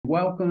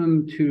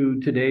welcome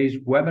to today's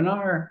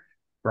webinar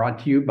brought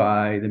to you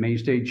by the Maine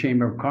State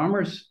Chamber of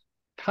Commerce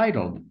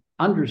titled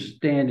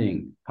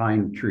Understanding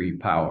Pine Tree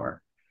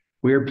Power.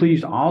 We are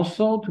pleased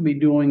also to be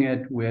doing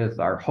it with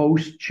our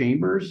host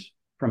chambers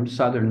from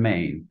Southern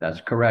Maine.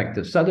 That's correct.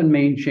 The Southern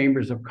Maine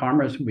Chambers of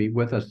Commerce will be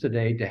with us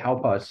today to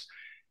help us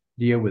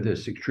deal with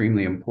this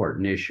extremely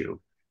important issue.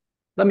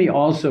 Let me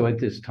also at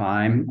this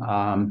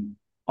time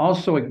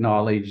also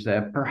acknowledge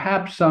that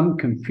perhaps some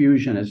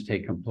confusion has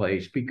taken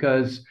place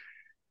because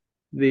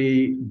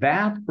the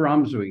Bath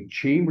Brunswick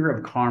Chamber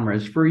of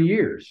Commerce for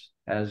years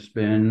has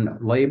been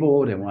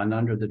labeled and went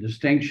under the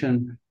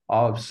distinction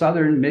of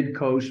Southern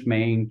Mid-Coast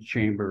Maine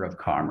Chamber of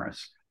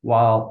Commerce.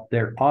 While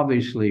they're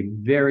obviously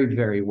very,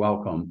 very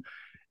welcome,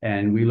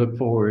 and we look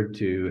forward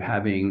to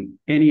having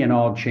any and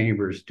all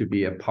chambers to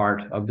be a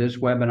part of this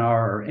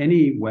webinar or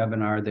any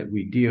webinar that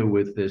we deal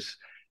with this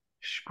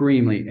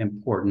extremely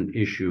important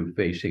issue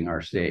facing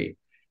our state.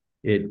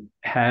 It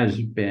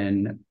has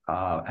been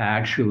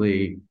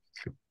actually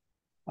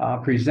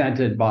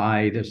presented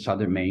by the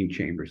Southern Maine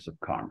Chambers of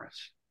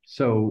Commerce.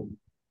 So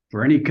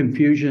for any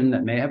confusion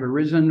that may have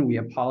arisen, we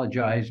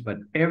apologize, but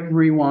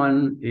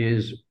everyone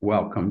is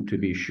welcome, to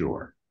be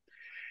sure.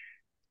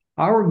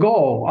 Our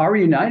goal, our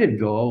united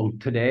goal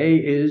today,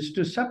 is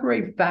to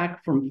separate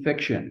fact from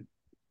fiction,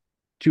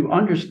 to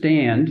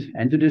understand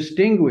and to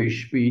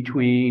distinguish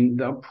between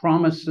the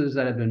promises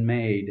that have been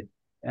made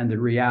and the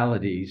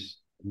realities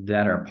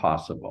that are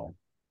possible.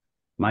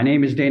 My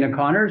name is Dana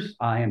Connors.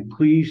 I am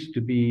pleased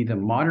to be the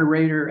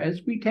moderator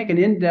as we take an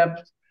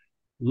in-depth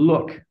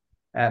look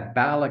at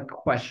ballot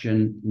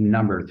question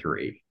number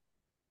 3.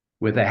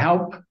 With the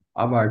help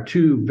of our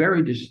two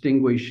very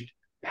distinguished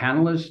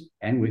panelists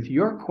and with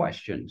your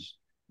questions,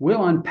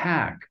 we'll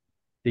unpack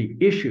the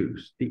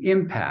issues, the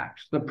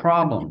impacts, the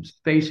problems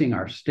facing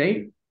our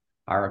state,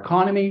 our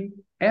economy,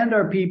 and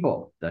our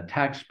people, the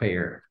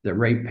taxpayer, the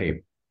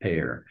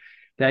ratepayer.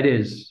 That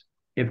is,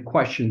 if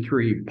question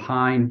 3,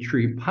 Pine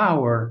Tree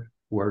Power,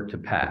 were to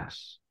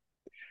pass.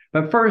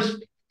 But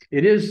first,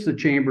 it is the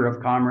Chamber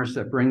of Commerce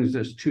that brings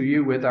this to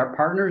you with our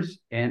partners,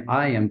 and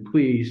I am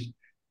pleased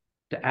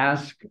to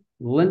ask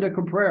Linda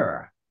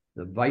Cabrera,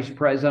 the Vice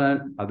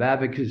President of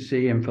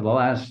Advocacy, and for the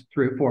last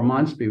 3 or 4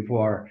 months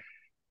before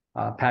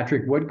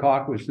Patrick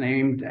Woodcock was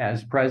named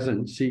as President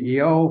and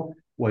CEO,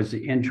 was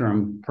the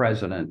interim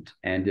president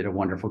and did a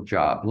wonderful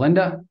job.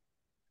 Linda?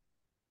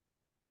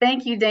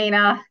 Thank you,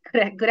 Dana.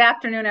 Good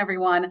afternoon,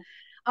 everyone.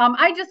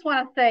 I just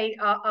want to say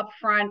up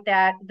front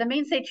that the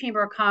Maine State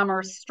Chamber of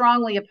Commerce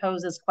strongly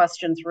opposes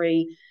question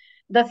 3.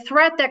 The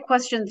threat that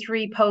question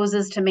 3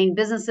 poses to Maine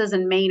businesses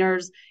and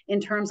Mainers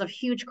in terms of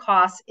huge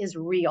costs is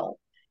real.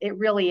 It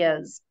really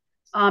is.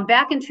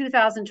 Back in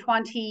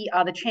 2020,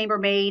 the Chamber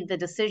made the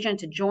decision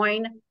to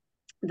join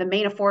the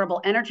Maine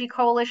Affordable Energy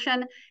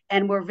Coalition,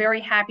 and we're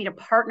very happy to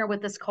partner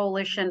with this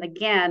coalition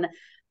again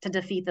to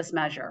defeat this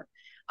measure.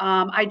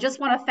 I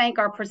just want to thank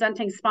our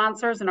presenting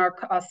sponsors and our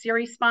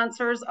series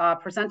sponsors.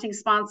 Presenting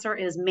sponsor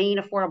is Maine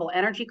Affordable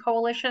Energy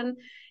Coalition,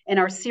 and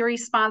our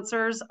series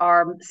sponsors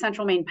are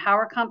Central Maine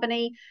Power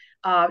Company,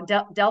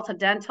 Delta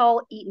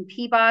Dental, Eaton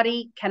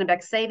Peabody,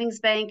 Kennebec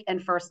Savings Bank,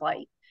 and First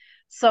Light.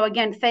 So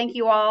again, thank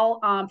you all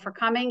for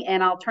coming,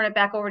 and I'll turn it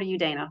back over to you,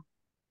 Dana.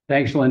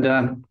 Thanks,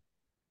 Linda.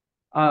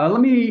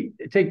 Let me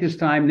take this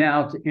time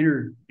now to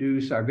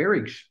introduce our very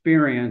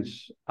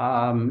experienced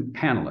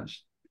panelists,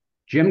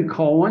 Jim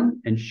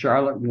Cohen and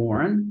Charlotte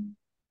Warren.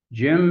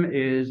 Jim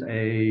is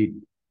a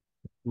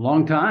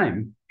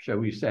long-time, shall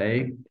we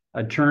say,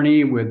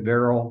 attorney with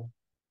Verrill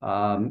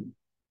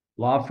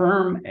Law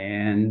Firm,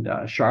 and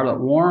Charlotte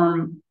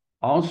Warren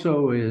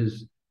also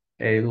is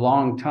a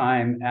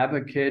long-time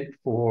advocate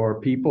for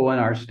people in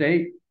our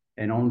state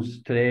and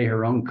owns today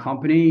her own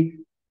company,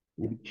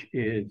 which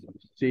is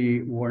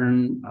C.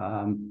 Warren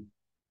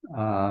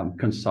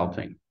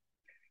Consulting.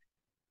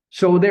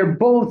 So they're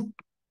both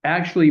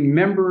actually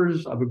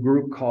members of a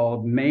group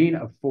called Maine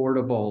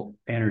Affordable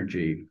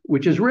Energy,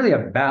 which is really a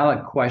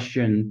ballot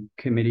question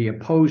committee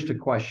opposed to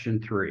question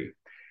 3.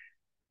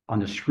 On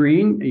the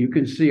screen, you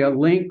can see a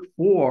link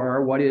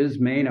for what is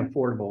Maine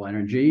Affordable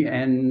Energy.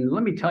 And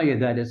let me tell you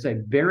that it's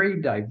a very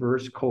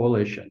diverse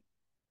coalition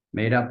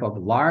made up of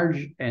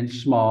large and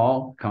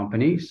small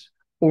companies,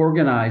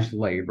 organized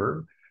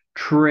labor,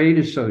 trade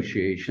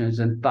associations,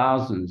 and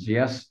thousands,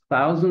 yes,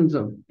 thousands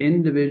of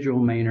individual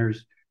Mainers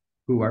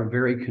who are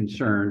very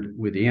concerned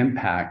with the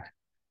impact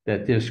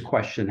that this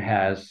question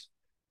has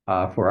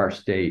for our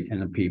state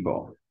and the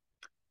people.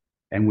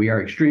 And we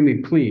are extremely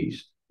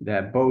pleased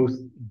that both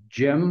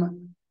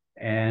Jim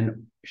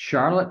and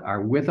Charlotte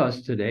are with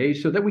us today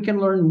so that we can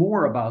learn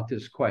more about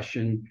this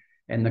question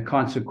and the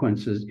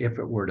consequences if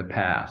it were to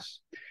pass.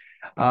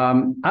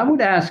 I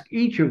would ask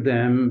each of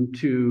them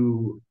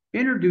to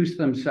introduce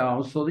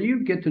themselves so that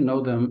you get to know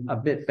them a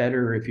bit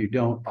better if you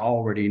don't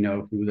already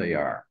know who they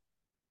are.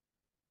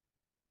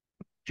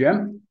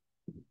 Jim?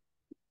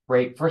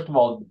 Great. First of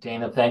all,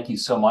 Dana, thank you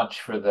so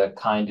much for the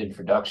kind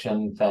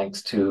introduction.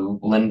 Thanks to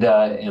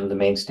Linda and the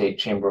Maine State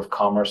Chamber of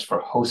Commerce for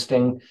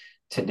hosting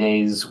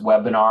today's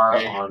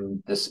webinar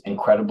on this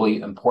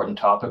incredibly important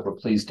topic. We're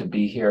pleased to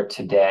be here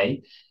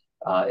today.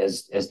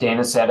 As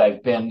Dana said,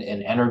 I've been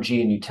an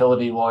energy and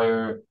utility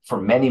lawyer for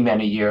many,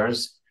 many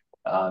years.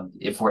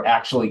 If we're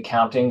actually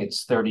counting,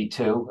 it's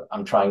 32.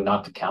 I'm trying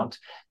not to count.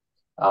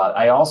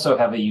 I also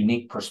have a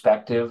unique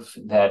perspective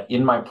that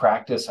in my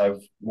practice,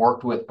 I've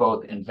worked with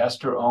both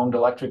investor-owned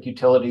electric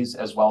utilities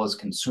as well as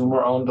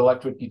consumer-owned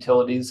electric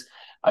utilities.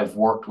 I've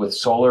worked with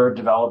solar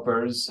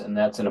developers, and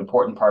that's an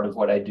important part of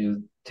what I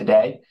do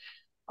today.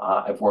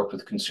 I've worked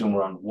with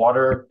consumer-owned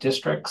water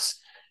districts.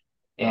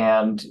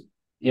 And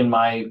in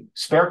my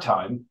spare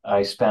time,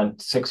 I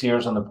spent 6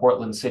 years on the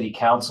Portland City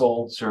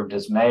Council, served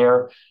as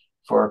mayor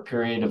for a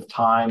period of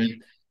time.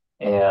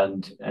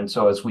 And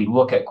so as we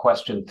look at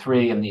question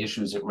 3 and the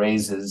issues it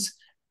raises,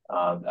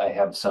 I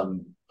have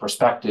some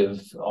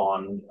perspective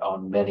on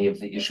many of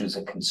the issues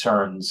and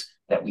concerns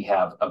that we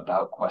have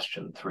about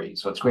question 3.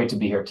 So it's great to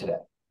be here today.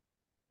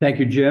 Thank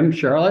you, Jim.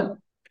 Charlotte?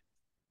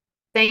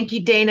 Thank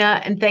you,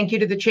 Dana, and thank you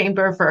to the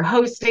Chamber for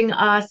hosting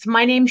us.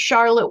 My name's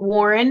Charlotte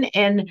Warren,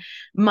 and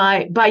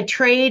by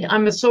trade,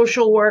 I'm a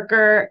social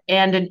worker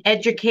and an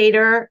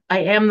educator. I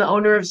am the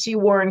owner of C.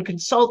 Warren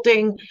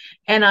Consulting,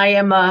 and I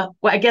am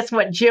I guess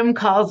what Jim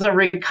calls a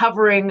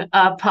recovering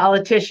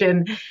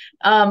politician.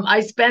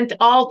 I spent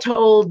all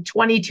told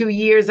 22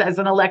 years as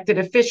an elected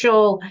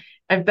official.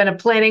 I've been a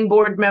planning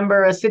board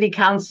member, a city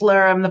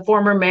councilor. I'm the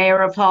former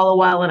mayor of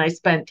Hallowell, and I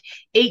spent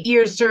 8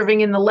 years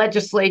serving in the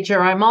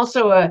legislature. I'm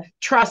also a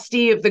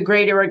trustee of the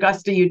Greater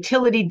Augusta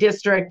Utility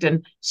District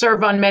and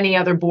serve on many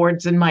other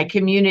boards in my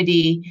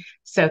community.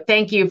 So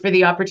thank you for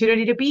the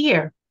opportunity to be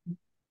here.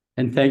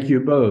 And thank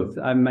you both.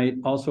 I might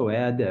also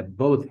add that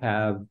both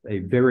have a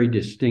very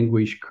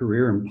distinguished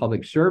career in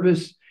public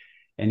service.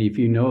 And if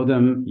you know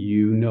them,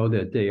 you know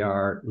that they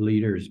are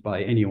leaders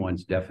by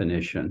anyone's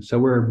definition. So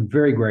we're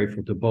very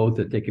grateful to both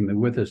that they can be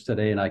with us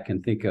today. And I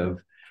can think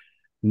of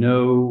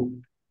no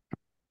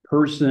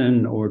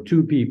person or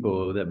two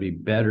people that would be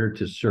better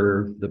to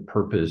serve the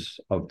purpose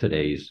of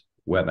today's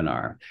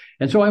webinar.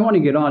 And so I want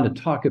to get on to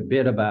talk a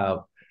bit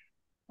about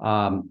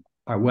our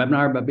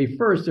webinar. But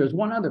first, there's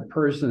one other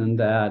person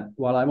that,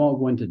 while I won't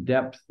go into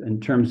depth in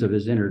terms of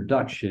his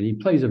introduction, he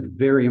plays a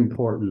very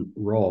important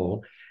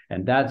role.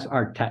 And that's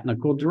our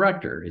technical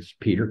director. It's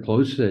Peter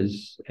Close,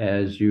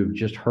 as you've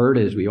just heard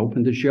as we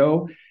opened the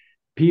show.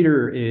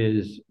 Peter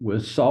is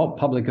with SALT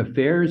Public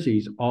Affairs.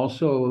 He's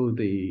also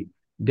the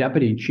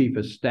Deputy Chief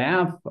of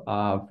Staff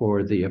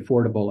for the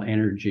Affordable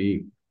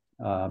Energy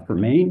for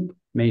Maine,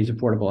 Maine's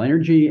Affordable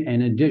Energy.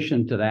 In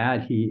addition to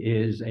that, he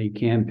is a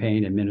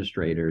campaign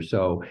administrator.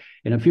 So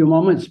in a few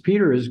moments,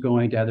 Peter is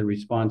going to have the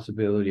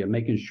responsibility of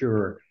making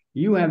sure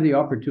you have the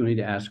opportunity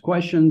to ask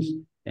questions.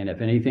 And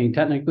if anything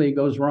technically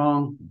goes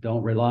wrong,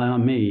 don't rely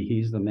on me.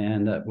 He's the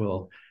man that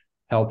will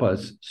help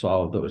us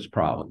solve those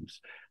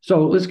problems.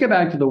 So let's get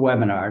back to the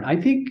webinar.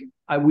 I think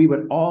we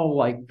would all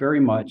like very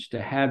much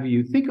to have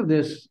you think of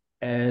this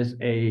as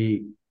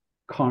a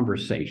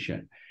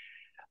conversation.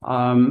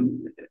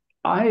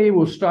 I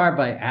will start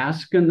by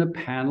asking the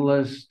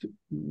panelists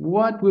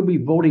what we'll be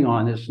voting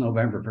on this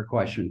November for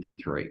question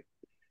 3.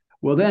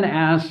 We'll then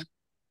ask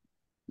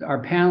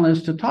our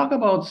panelists to talk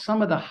about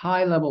some of the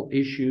high-level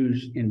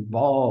issues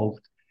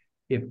involved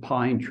if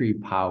Pine Tree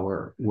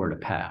Power were to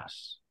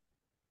pass.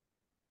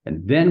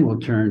 And then we'll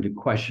turn to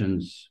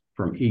questions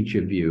from each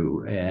of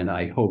you, and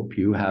I hope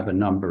you have a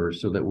number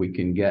so that we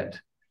can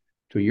get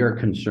to your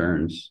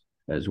concerns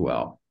as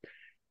well.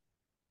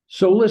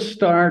 So let's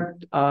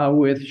start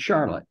with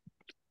Charlotte.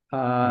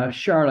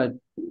 Charlotte,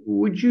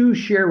 would you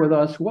share with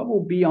us what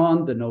will be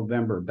on the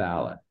November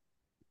ballot?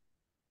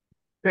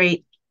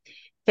 Great.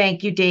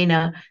 Thank you,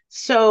 Dana.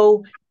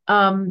 So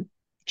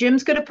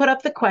Jim's going to put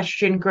up the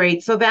question.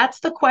 Great. So that's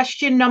the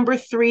question number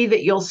 3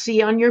 that you'll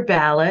see on your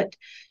ballot.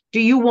 Do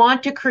you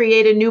want to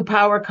create a new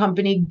power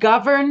company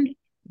governed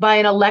by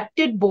an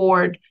elected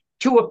board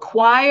to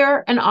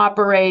acquire and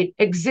operate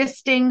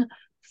existing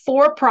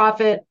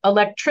for-profit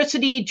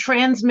electricity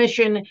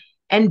transmission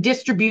and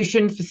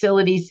distribution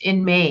facilities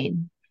in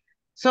Maine?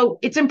 So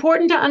it's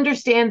important to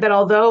understand that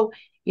although,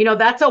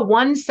 that's a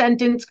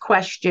one-sentence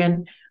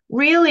question,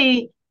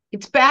 really,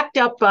 it's backed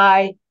up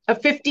by a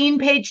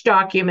 15-page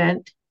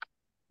document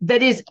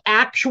that is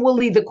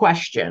actually the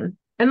question.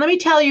 And let me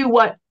tell you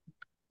what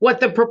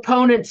the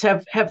proponents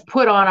have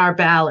put on our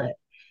ballot.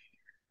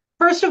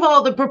 First of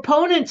all, the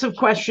proponents of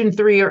question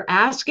 3 are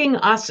asking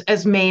us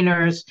as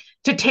Mainers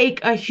to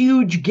take a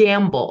huge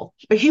gamble,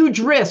 a huge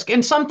risk,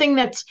 and something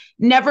that's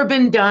never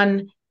been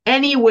done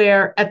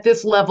anywhere at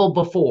this level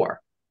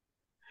before.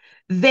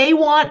 They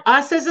want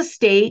us as a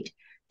state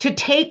to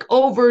take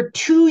over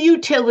 2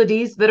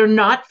 utilities that are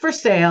not for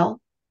sale,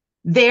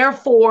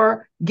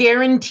 therefore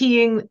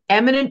guaranteeing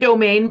eminent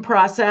domain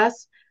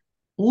process,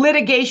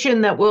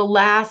 litigation that will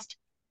last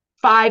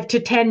 5 to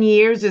 10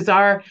 years is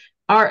our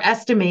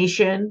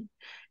estimation,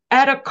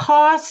 at a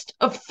cost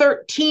of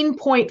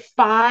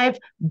 $13.5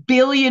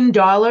 billion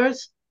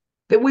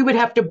that we would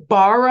have to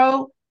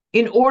borrow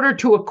in order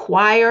to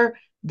acquire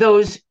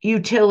those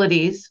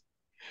utilities.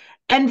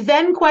 And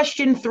then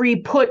question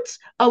 3 puts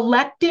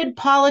elected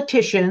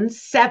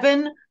politicians,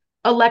 7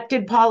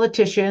 elected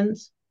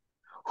politicians,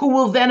 who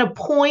will then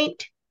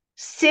appoint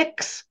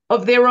 6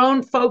 of their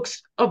own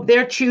folks of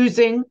their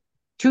choosing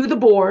to the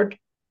board,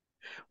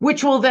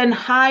 which will then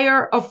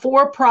hire a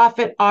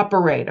for-profit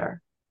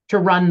operator to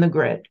run the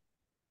grid.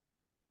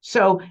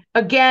 So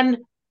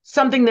again,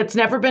 something that's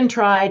never been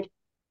tried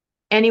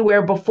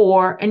anywhere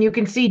before. And you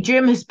can see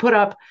Jim has put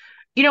up,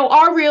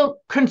 our real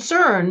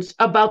concerns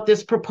about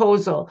this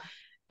proposal.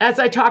 As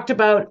I talked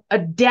about, a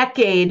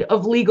decade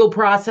of legal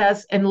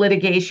process and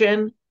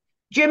litigation.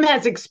 Jim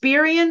has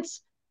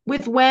experience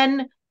with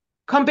when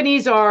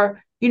companies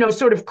are,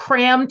 sort of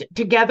crammed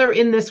together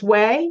in this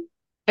way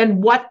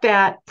and what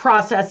that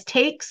process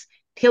takes.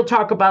 He'll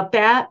talk about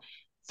that.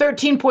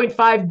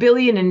 13.5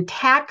 billion in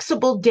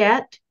taxable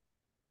debt.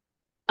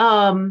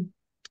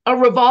 A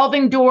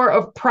revolving door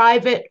of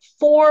private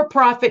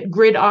for-profit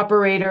grid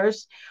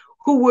operators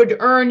who would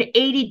earn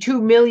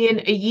 82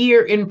 million a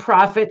year in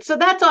profit. So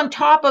that's on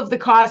top of the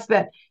cost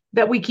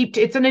that we keep.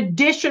 It's an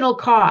additional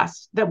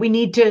cost that we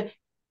need to,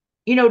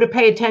 to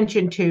pay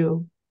attention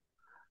to.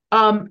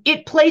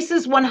 It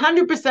places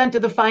 100%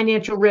 of the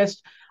financial risk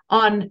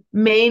on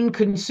Maine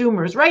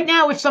consumers. Right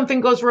now, if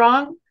something goes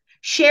wrong,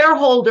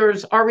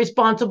 shareholders are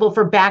responsible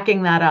for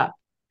backing that up.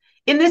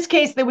 In this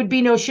case, there would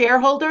be no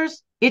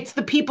shareholders. It's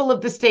the people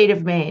of the state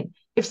of Maine.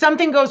 If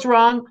something goes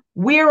wrong,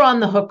 we're on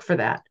the hook for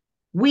that.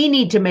 We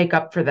need to make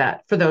up for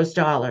that, for those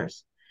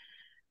dollars.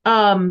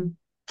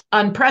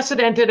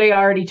 Unprecedented, I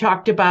already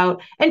talked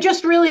about, and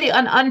just really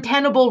an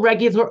untenable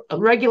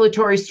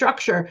regulatory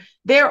structure.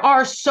 There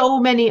are so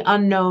many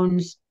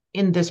unknowns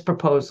in this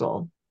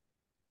proposal.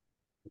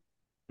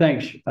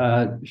 Thanks,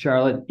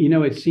 Charlotte.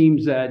 It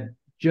seems that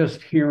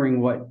just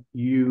hearing what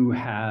you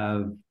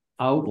have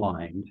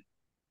outlined,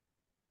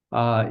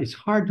 it's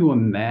hard to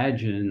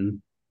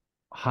imagine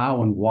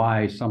how and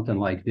why something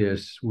like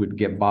this would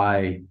get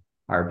by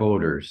our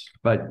voters,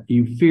 but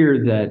you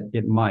fear that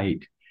it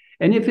might.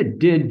 And if it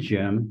did,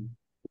 Jim,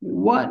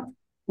 what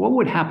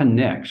would happen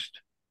next?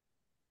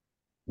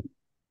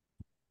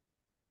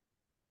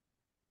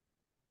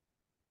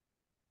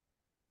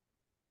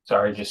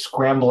 Sorry, just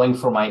scrambling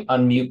for my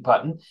unmute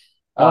button.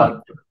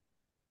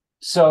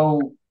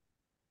 So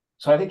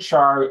I think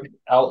Shar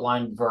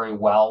outlined very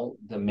well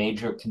the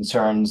major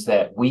concerns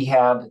that we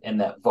have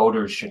and that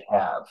voters should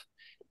have.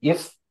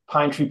 If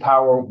Pine Tree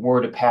Power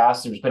were to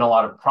pass, there's been a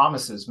lot of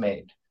promises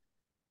made.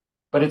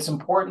 But it's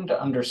important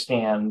to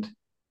understand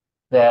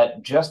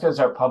that just as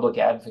our public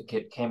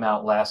advocate came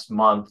out last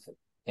month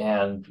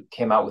and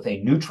came out with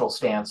a neutral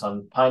stance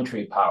on Pine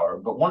Tree Power,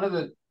 but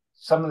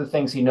some of the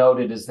things he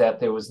noted is that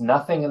there was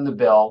nothing in the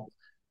bill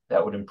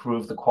that would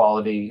improve the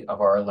quality of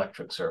our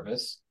electric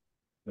service.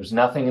 There's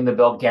nothing in the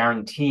bill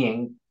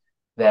guaranteeing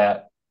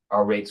that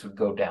our rates would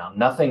go down.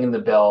 Nothing in the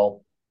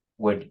bill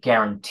would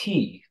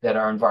guarantee that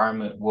our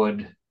environment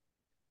would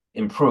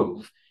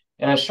improve.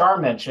 And as Shar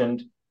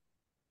mentioned,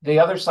 the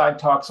other side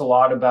talks a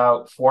lot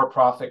about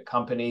for-profit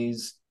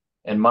companies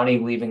and money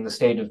leaving the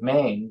state of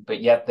Maine,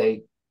 but yet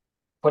they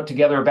put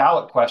together a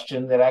ballot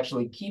question that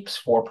actually keeps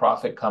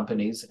for-profit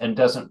companies and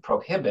doesn't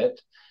prohibit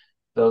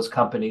those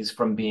companies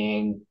from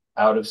being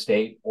out of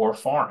state or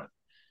foreign.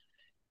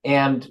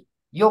 And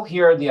you'll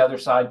hear the other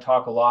side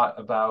talk a lot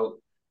about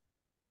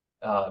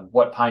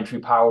what Pine Tree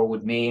Power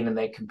would mean, and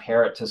they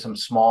compare it to some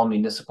small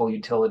municipal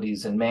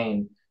utilities in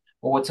Maine.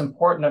 But what's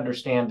important to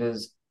understand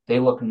is they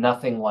look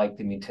nothing like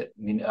the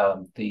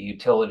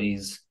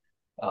utilities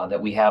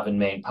that we have in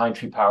Maine. Pine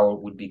Tree Power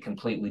would be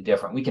completely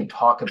different. We can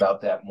talk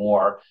about that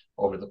more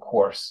over the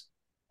course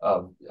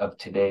of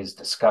today's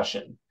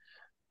discussion.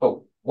 But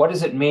what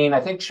does it mean? I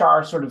think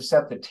Shar sort of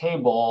set the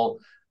table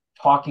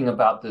talking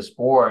about this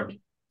board.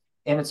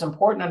 And it's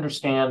important to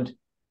understand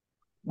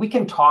we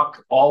can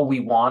talk all we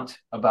want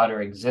about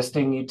our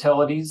existing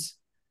utilities,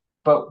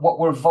 but what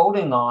we're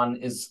voting on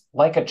is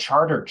like a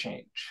charter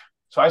change.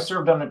 So I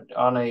served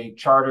on a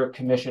charter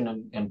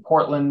commission in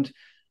Portland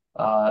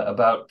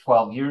about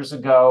 12 years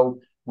ago.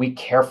 We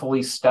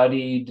carefully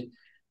studied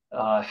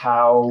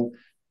how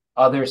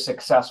other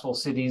successful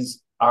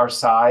cities our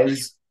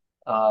size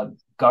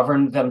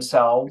governed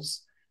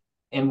themselves.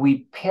 And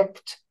we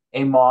picked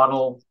a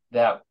model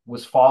that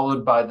was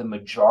followed by the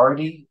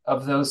majority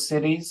of those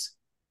cities,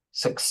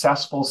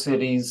 successful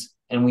cities,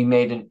 and we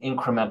made an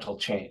incremental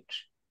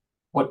change.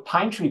 What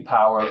Pine Tree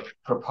Power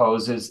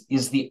proposes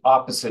is the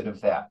opposite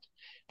of that.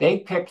 They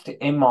picked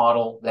a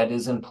model that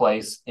is in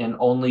place in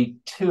only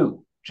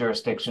 2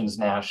 jurisdictions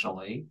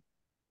nationally.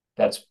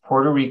 That's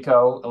Puerto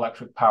Rico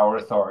Electric Power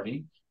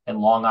Authority and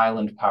Long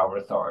Island Power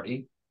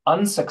Authority,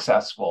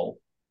 unsuccessful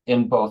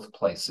in both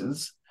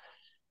places.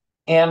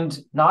 And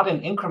not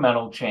an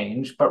incremental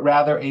change, but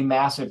rather a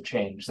massive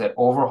change that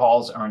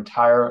overhauls our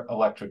entire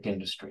electric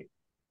industry.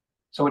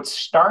 So it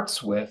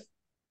starts with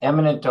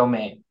eminent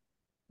domain,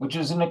 which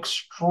is an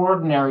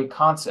extraordinary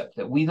concept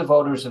that we, the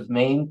voters of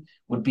Maine,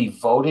 would be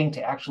voting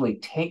to actually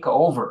take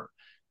over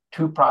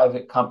 2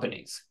 private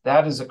companies.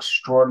 That is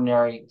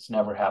extraordinary. It's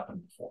never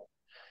happened before.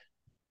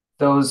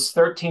 those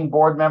 13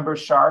 board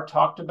members Shar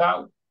talked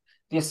about,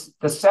 the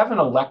 7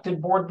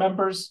 elected board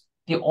members,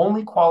 the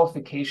only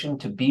qualification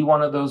to be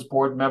one of those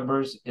board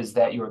members is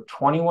that you're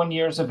 21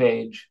 years of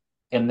age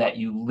and that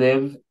you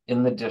live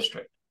in the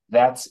district.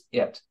 That's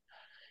it.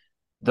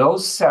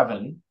 Those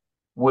 7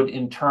 would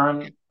in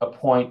turn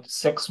appoint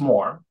 6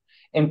 more,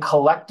 and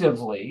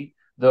collectively,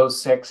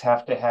 those 6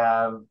 have to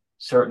have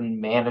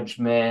certain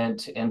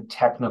management and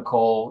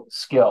technical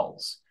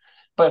skills.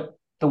 But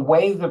the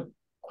way the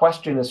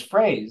question is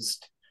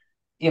phrased,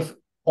 if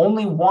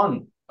only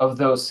one of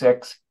those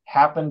 6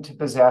 happen to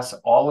possess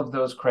all of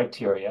those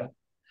criteria,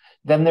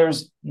 then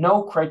there's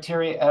no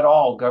criteria at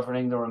all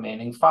governing the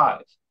remaining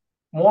 5.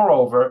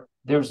 Moreover,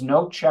 there's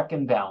no check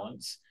and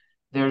balance.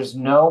 There's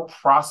no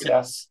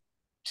process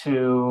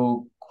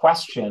to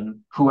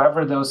question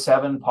whoever those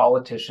 7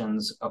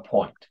 politicians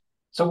appoint.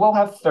 So we'll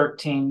have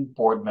 13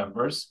 board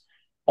members,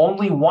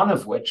 only one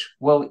of which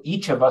will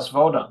each of us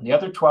vote on. The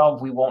other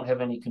 12 we won't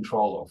have any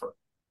control over.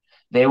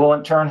 They will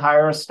in turn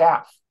hire a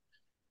staff.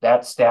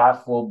 That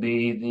staff will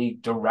be the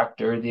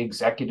director, the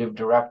executive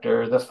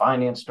director, the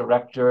finance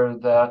director,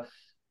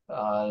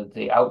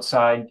 the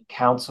outside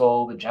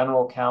counsel, the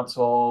general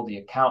counsel, the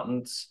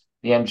accountants,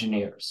 the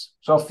engineers.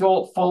 So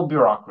full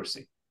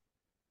bureaucracy.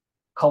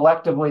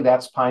 Collectively,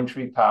 that's Pine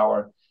Tree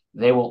Power.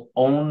 They will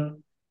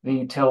own the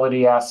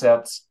utility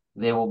assets.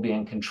 They will be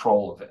in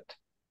control of it.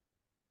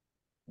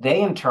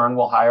 They, in turn,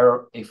 will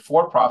hire a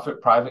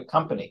for-profit private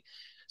company.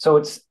 So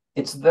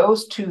it's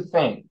those two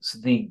things,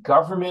 the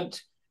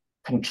government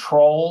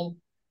control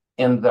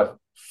and the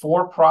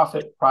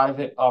for-profit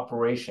private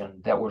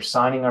operation that we're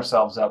signing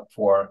ourselves up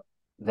for,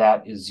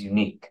 that is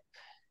unique.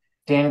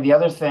 Dana, the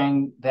other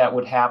thing that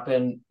would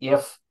happen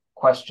if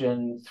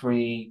question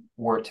 3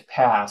 were to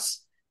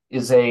pass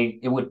is it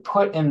would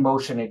put in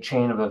motion a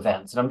chain of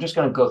events. And I'm just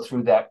going to go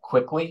through that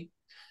quickly.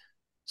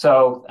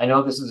 So I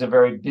know this is a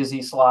very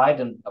busy slide,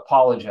 and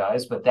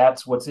apologize, but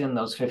that's what's in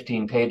those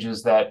 15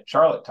 pages that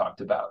Charlotte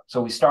talked about.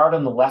 So we start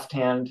on the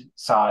left-hand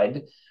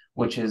side,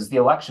 which is the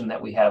election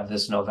that we have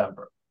this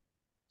November.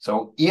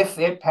 So if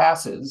it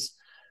passes,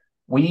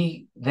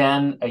 we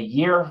then, a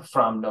year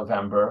from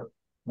November,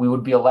 we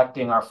would be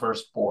electing our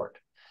first board.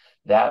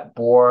 That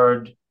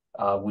board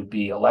would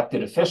be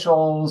elected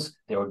officials.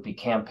 There would be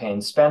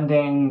campaign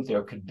spending.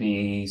 There could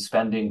be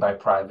spending by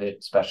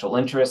private special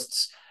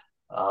interests.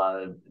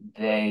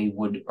 They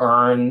would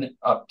earn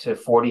up to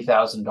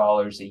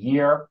 $40,000 a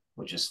year,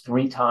 which is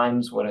 3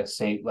 times what a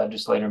state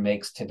legislator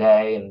makes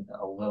today, and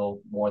a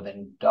little more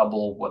than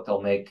double what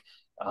they'll make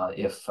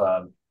if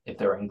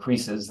there are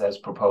increases as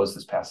proposed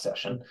this past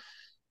session.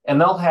 And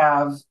they'll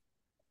have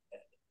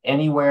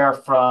anywhere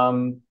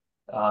from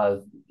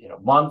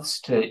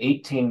months to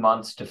 18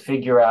 months to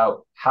figure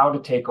out how to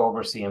take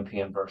over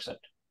CMP and Versant.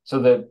 So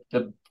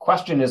the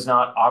question is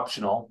not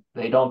optional.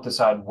 They don't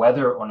decide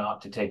whether or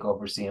not to take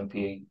over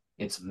CMP.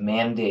 It's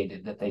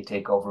mandated that they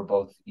take over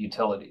both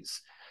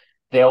utilities.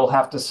 They'll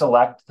have to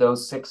select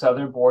those 6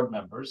 other board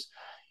members.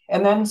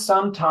 And then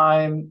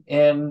sometime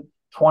in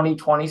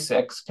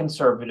 2026,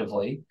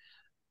 conservatively,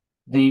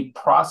 the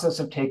process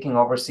of taking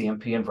over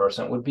CMP and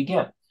Versant would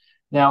begin.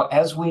 Now,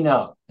 as we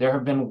know, there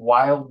have been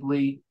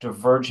wildly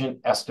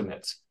divergent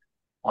estimates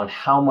on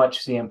how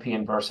much CMP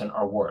and Versant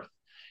are worth.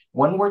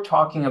 When we're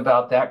talking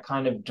about that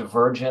kind of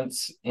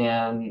divergence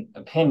in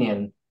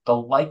opinion, the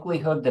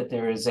likelihood that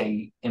there is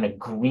an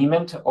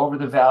agreement over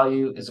the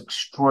value is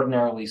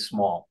extraordinarily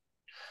small.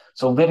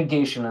 So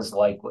litigation is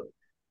likely.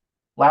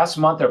 Last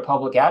month, our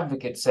public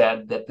advocate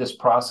said that this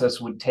process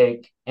would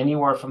take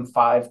anywhere from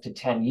 5 to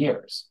 10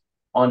 years.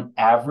 On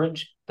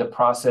average, the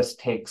process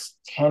takes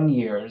 10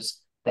 years,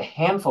 the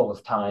handful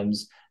of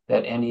times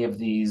that any of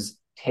these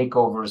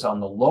takeovers on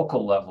the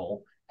local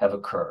level have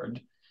occurred.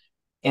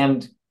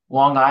 And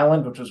Long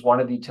Island, which was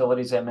one of the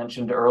utilities I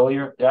mentioned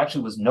earlier, there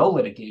actually was no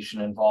litigation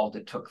involved.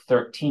 It took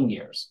 13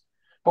 years.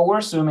 But we're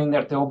assuming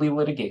that there will be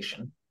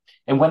litigation.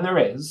 And when there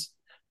is,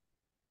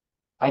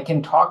 I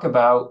can talk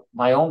about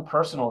my own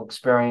personal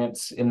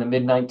experience in the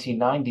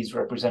mid-1990s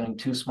representing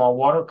 2 small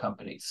water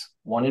companies,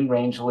 one in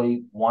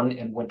Rangeley, one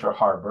in Winter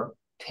Harbor,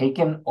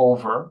 taken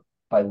over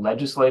by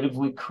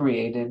legislatively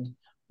created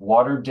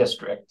water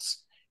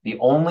districts. The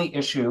only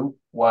issue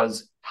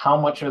was how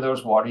much are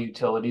those water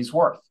utilities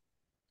worth?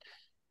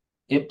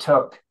 It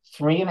took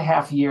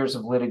 3.5 years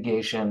of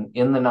litigation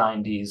in the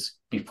 90s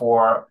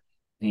before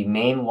the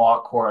Maine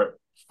law court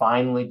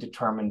finally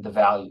determined the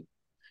value.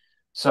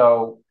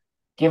 So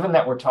given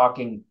that we're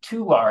talking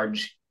 2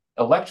 large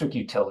electric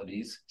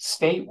utilities,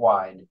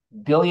 statewide,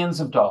 billions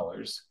of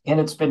dollars, and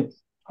it's been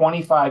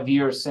 25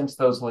 years since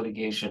those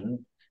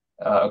litigation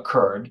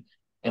occurred,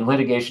 and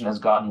litigation has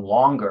gotten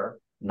longer,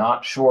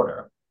 not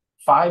shorter,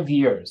 5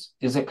 years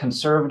is a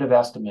conservative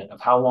estimate of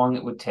how long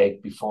it would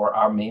take before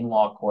our Maine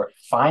law court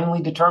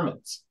finally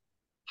determines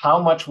how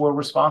much we're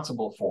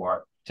responsible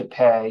for to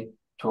pay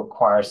to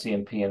acquire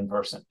CMP and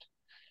Versant.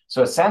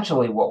 So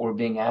essentially what we're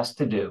being asked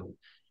to do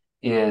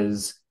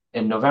is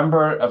in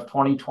November of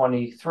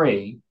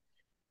 2023,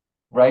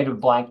 write a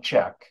blank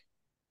check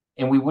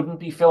and we wouldn't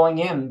be filling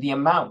in the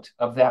amount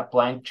of that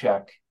blank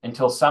check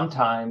until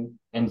sometime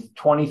in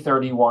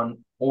 2031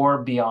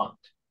 or beyond.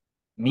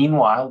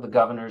 Meanwhile, the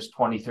governor's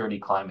 2030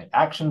 climate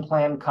action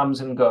plan comes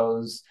and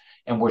goes,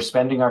 and we're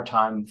spending our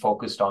time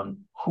focused on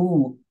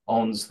who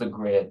owns the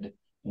grid,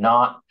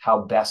 not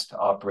how best to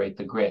operate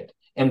the grid.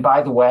 And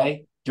by the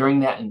way, during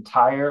that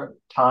entire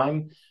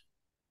time,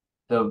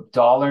 the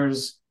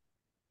dollars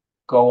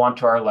go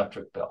onto our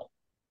electric bill.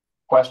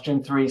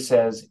 Question 3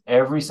 says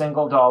every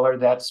single dollar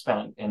that's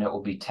spent, and it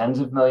will be tens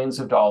of millions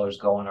of dollars,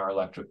 go on our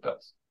electric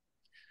bills.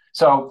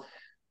 So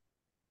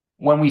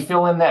when we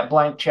fill in that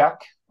blank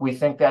check, we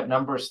think that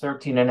number is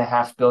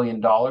 $13.5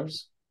 billion.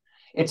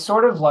 It's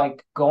sort of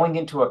like going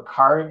into a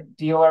car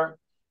dealer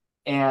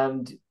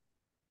and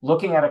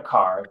looking at a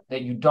car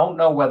that you don't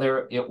know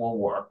whether it will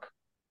work.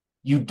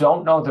 You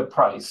don't know the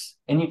price,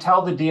 and you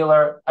tell the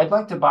dealer, I'd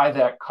like to buy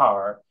that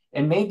car,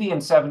 and maybe in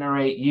 7 or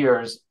 8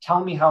 years,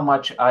 tell me how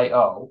much I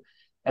owe,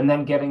 and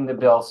then getting the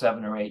bill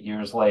 7 or 8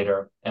 years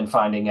later and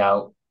finding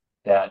out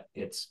that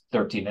it's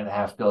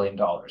 $13.5 billion.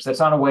 That's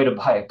not a way to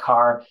buy a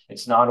car.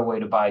 It's not a way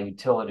to buy a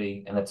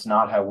utility, and it's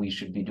not how we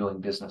should be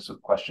doing business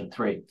with question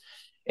 3.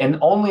 And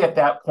only at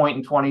that point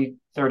in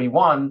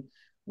 2031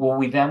 will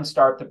we then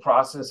start the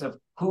process of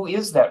who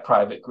is that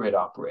private grid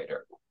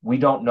operator. We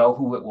don't know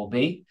who it will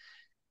be.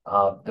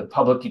 The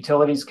Public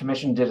Utilities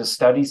Commission did a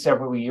study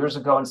several years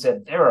ago and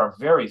said there are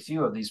very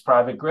few of these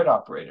private grid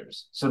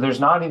operators. So there's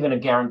not even a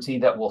guarantee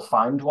that we'll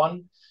find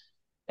one.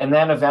 And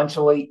then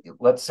eventually,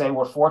 let's say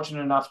we're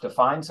fortunate enough to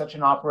find such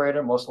an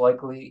operator, most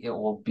likely it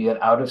will be an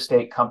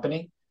out-of-state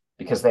company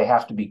because they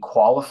have to be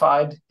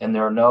qualified, and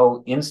there are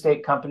no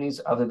in-state companies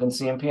other than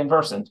CMP and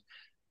Versant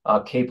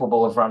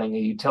capable of running a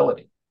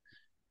utility.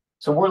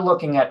 So we're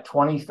looking at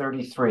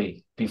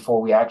 2033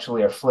 before we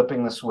actually are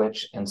flipping the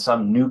switch and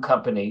some new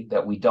company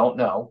that we don't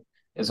know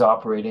is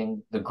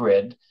operating the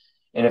grid.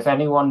 And if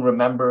anyone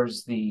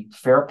remembers the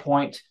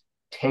Fairpoint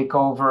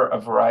takeover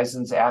of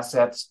Verizon's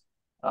assets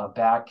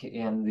back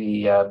in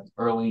the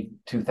early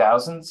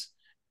 2000s,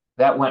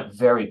 that went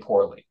very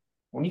poorly.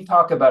 When you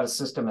talk about a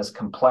system as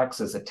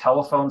complex as a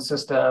telephone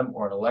system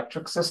or an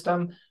electric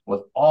system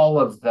with all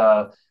of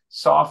the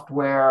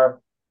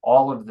software,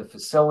 all of the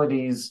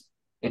facilities,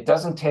 it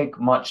doesn't take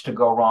much to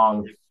go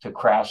wrong to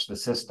crash the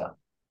system.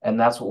 And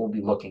that's what we'll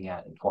be looking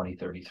at in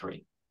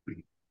 2033.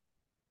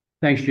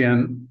 Thanks,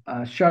 Jim.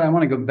 Shad, I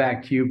want to go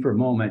back to you for a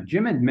moment.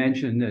 Jim had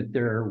mentioned that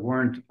there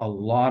weren't a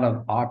lot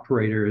of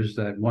operators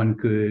that one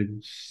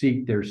could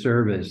seek their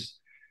service.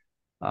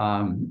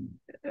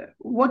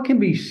 What can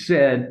be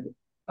said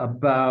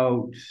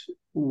about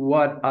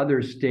what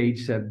other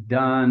states have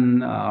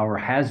done, or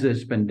has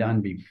this been done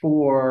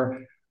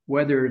before,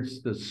 whether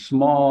it's the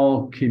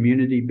small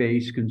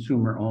community-based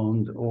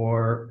consumer-owned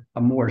or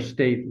a more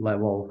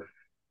state-level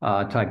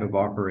type of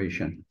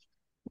operation?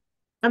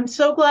 I'm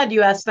so glad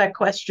you asked that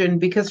question,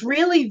 because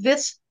really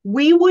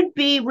we would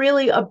be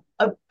really a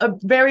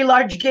very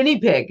large guinea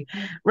pig,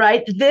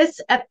 right?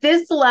 At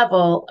this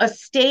level, a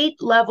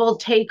state level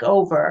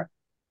takeover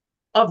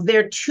of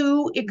their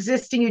 2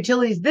 existing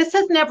utilities, this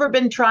has never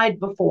been tried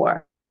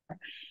before.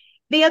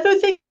 The other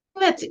thing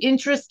that's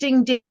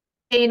interesting,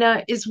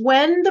 Dana, is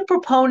when the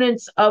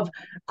proponents of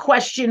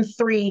question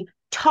 3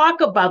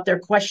 talk about their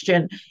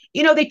question,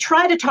 they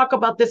try to talk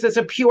about this as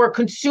a pure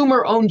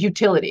consumer-owned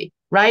utility,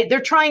 right? They're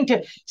trying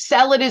to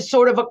sell it as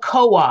sort of a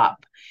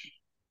co-op.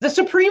 The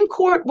Supreme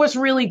Court was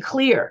really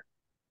clear.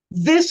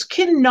 This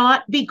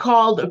cannot be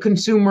called a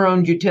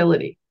consumer-owned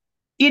utility.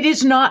 It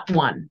is not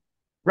one,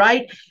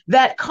 right?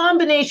 That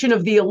combination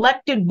of the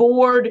elected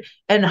board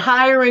and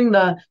hiring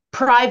the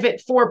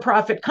private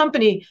for-profit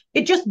company,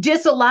 it just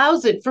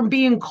disallows it from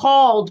being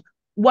called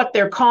what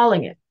they're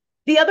calling it.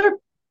 The other,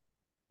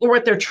 or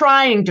what they're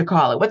trying to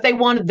call it, what they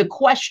wanted the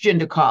question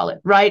to call it,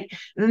 right?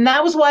 And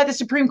that was why the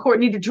Supreme Court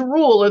needed to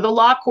rule, or the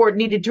law court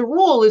needed to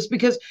rule, is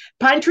because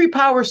Pine Tree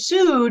Power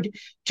sued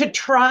to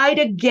try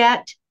to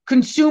get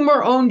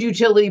consumer-owned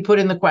utility put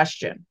in the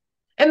question.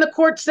 And the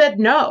court said,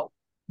 no,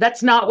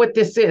 that's not what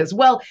this is.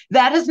 Well,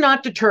 that has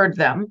not deterred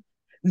them.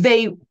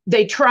 They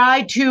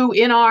try to,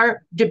 in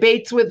our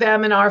debates with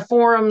them, in our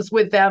forums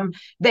with them,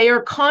 they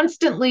are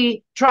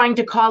constantly trying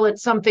to call it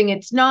something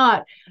it's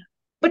not.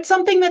 But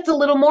something that's a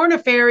little more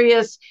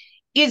nefarious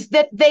is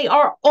that they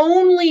are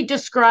only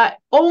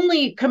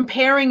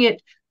comparing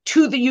it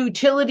to the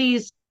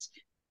utilities,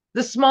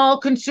 the small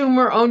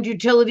consumer-owned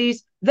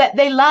utilities that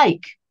they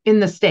like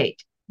in the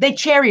state. They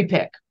cherry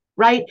pick,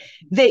 right?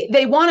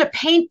 They want to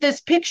paint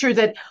this picture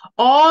that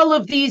all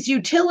of these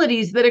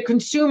utilities that are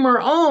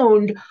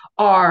consumer-owned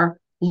are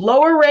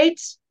lower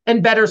rates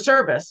and better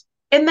service.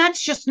 And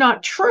that's just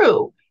not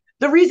true.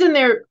 The reason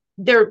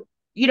they're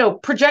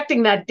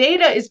projecting that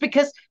data is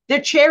because they're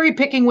cherry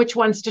picking which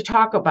ones to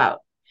talk about.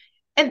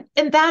 And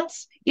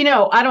that's,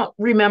 I don't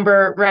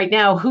remember right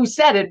now who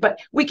said it, but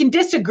we can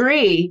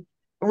disagree,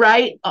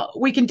 right?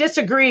 We can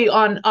disagree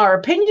on our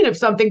opinion of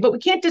something, but we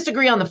can't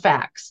disagree on the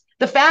facts.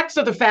 The facts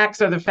are the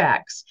facts are the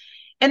facts.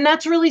 And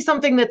that's really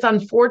something that's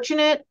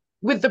unfortunate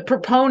with the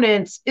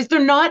proponents, is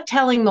they're not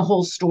telling the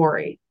whole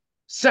story.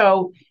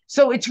 So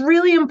it's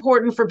really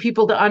important for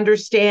people to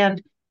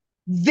understand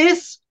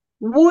this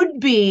would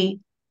be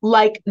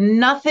like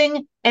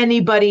nothing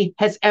anybody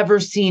has ever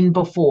seen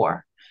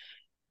before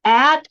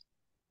at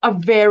a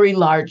very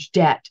large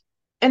debt.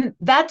 And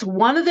that's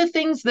one of the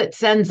things that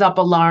sends up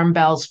alarm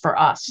bells for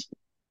us.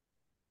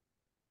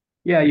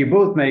 Yeah, you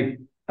both make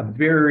a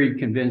very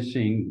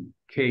convincing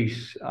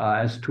case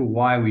as to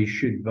why we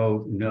should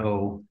vote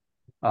no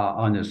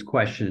on this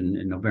question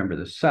in November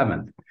the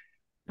 7th.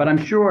 But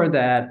I'm sure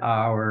that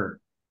our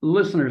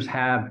listeners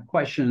have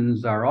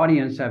questions, our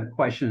audience have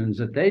questions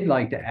that they'd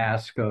like to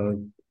ask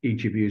of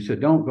each of you. So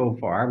don't go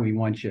far. We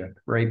want you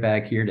right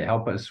back here to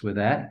help us with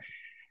that.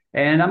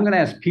 And I'm going to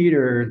ask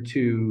Peter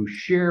to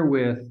share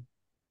with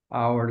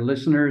our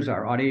listeners,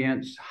 our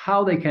audience,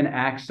 how they can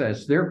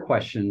access their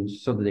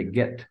questions so that they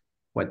get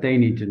what they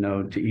need to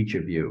know to each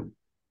of you.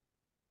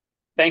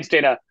 Thanks,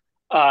 Dana.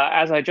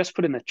 As I just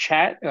put in the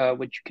chat,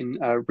 which you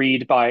can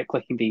read by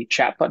clicking the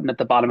chat button at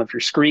the bottom of your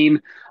screen,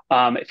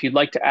 if you'd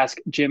like to ask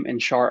Jim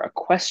and Shar a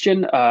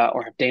question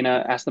or have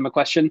Dana ask them a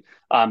question,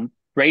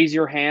 raise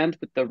your hand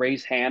with the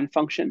raise hand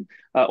function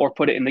or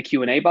put it in the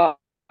Q&A box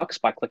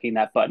by clicking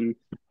that button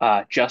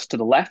just to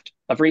the left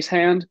of raise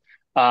hand.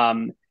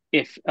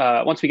 If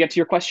once we get to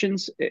your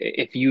questions,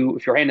 if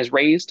your hand is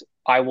raised,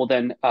 I will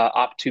then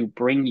opt to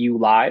bring you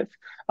live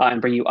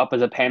and bring you up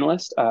as a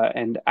panelist.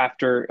 And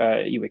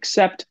after you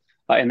accept,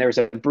 and there's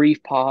a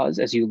brief pause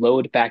as you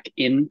load back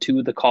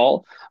into the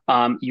call,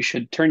 you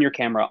should turn your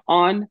camera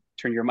on,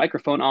 turn your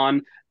microphone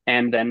on,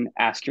 and then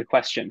ask your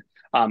question.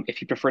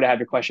 If you prefer to have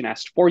your question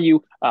asked for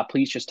you,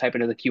 please just type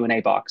it into the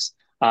Q&A box.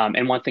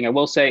 And one thing I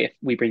will say, if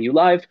we bring you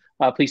live,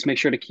 please make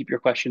sure to keep your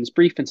questions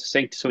brief and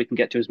succinct so we can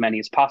get to as many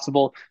as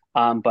possible.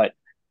 But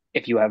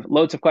if you have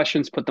loads of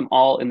questions, put them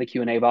all in the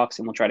Q&A box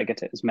and we'll try to get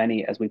to as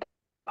many as we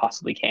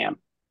possibly can.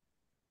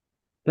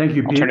 Thank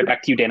you, Peter. I'll turn it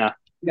back to you, Dana.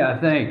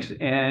 Yeah, thanks.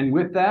 And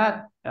with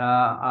that,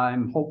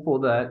 I'm hopeful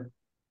that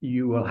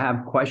you will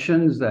have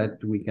questions that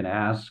we can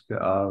ask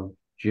of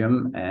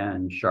Jim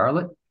and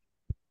Charlotte.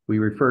 We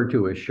refer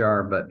to as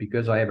Char, but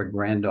because I have a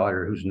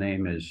granddaughter whose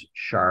name is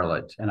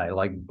Charlotte, and I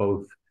like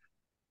both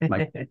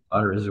my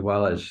daughter as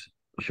well as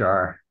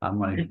Char, I'm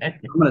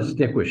gonna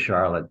stick with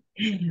Charlotte.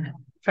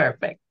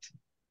 Perfect.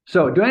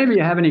 So do any of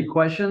you have any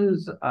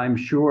questions? I'm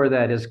sure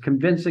that as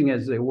convincing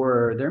as they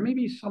were, there may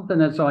be something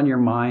that's on your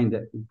mind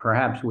that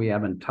perhaps we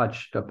haven't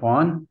touched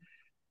upon.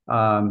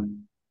 I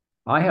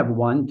have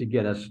one to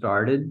get us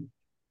started.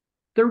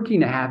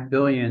 $13.5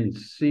 billion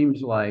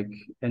seems like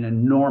an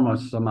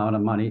enormous amount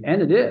of money,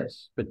 and it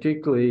is,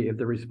 particularly if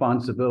the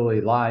responsibility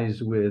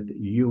lies with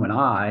you and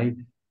I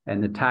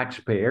and the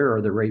taxpayer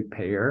or the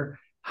ratepayer.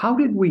 How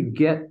did we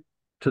get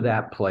to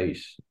that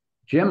place?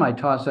 Jim, I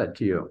toss that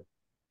to you.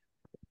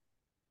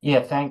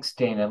 Yeah, thanks,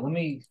 Dana. Let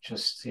me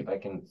just see if I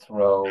can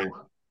throw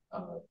a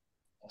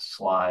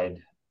slide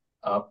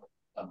up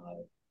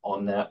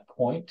on that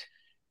point.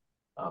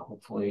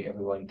 Hopefully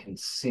everyone can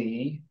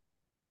see.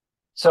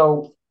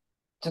 So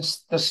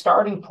just the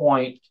starting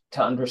point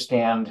to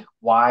understand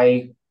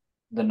why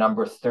the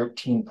number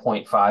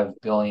 13.5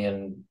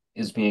 billion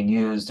is being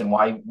used and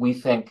why we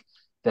think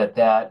that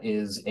that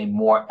is a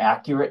more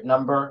accurate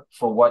number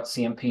for what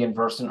CMP and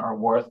Versant are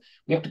worth,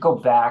 we have to go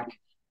back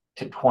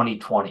to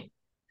 2020.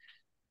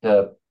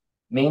 The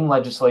Maine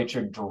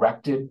legislature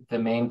directed the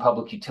Maine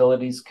Public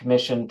Utilities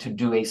Commission to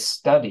do a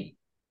study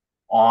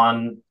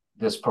on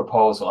this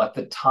proposal. At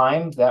the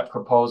time, that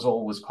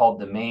proposal was called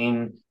the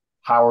Maine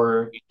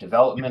Power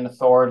Development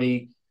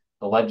Authority.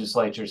 The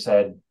legislature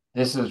said,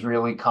 this is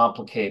really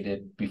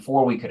complicated.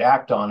 Before we could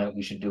act on it,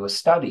 we should do a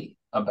study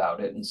about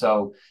it. And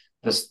so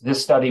this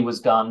study was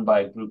done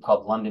by a group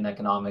called London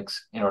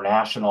Economics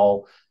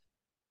International.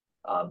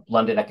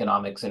 London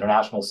Economics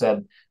International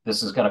said,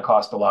 this is going to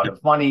cost a lot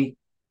of money.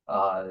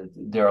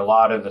 There are a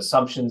lot of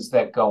assumptions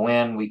that go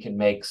in. We can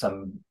make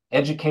some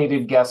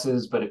educated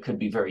guesses, but it could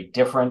be very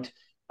different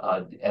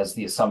as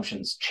the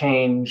assumptions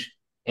change.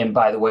 And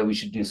by the way, we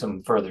should do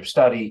some further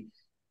study.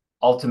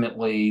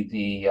 Ultimately,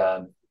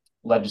 the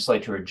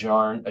legislature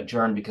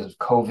adjourned because of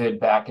COVID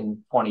back in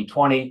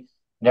 2020,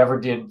 never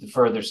did the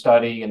further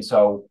study. And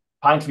so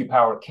Pine Tree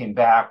Power came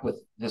back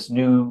with this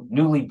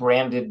newly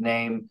branded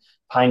name,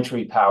 Pine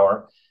Tree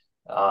Power,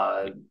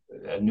 a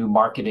new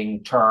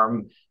marketing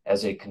term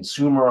as a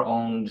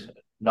consumer-owned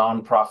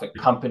nonprofit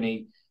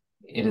company.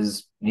 It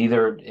is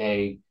neither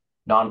a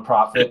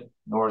nonprofit,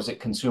 nor is it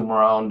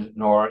consumer-owned,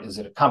 nor is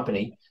it a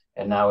company.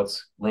 And now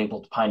it's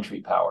labeled Pine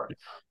Tree Power.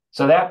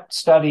 So that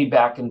study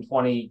back in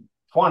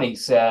 2020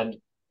 said,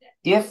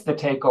 if the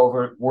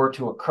takeover were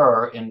to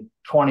occur in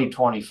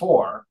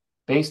 2024,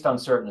 based on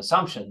certain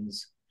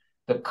assumptions,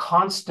 the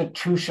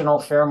constitutional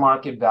fair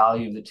market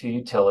value of the two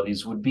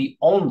utilities would be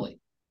only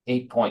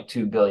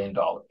 $8.2 billion.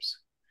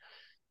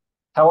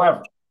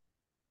 However,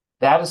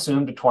 that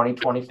assumed a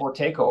 2024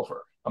 takeover.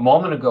 A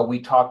moment ago,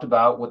 we talked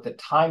about what the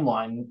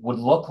timeline would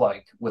look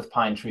like with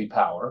Pine Tree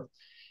Power,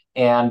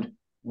 and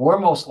we're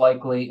most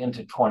likely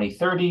into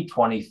 2030,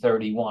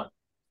 2031.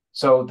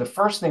 So the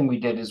first thing we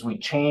did is we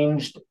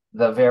changed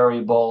the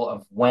variable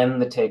of when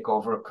the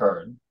takeover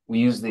occurred. We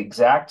used the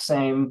exact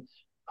same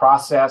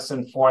process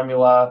and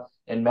formula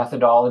and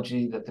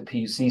methodology that the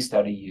PUC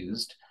study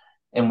used,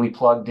 and we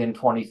plugged in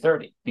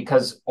 2030.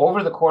 Because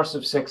over the course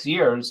of 6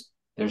 years,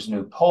 there's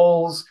new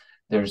poles,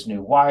 there's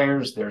new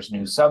wires, there's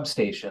new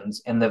substations,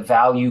 and the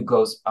value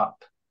goes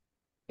up.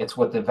 It's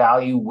what the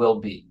value will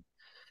be.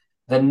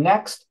 The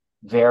next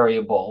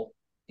variable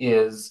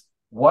is,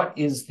 what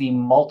is the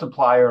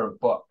multiplier of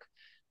book?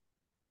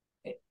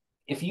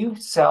 If you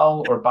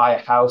sell or buy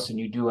a house and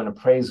you do an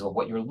appraisal,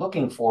 what you're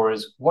looking for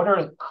is, what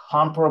are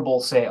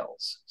comparable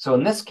sales? So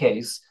in this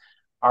case,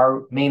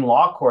 our Maine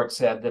law court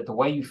said that the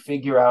way you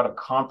figure out a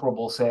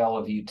comparable sale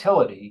of a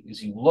utility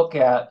is you look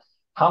at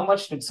how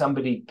much did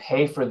somebody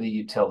pay for the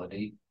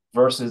utility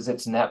versus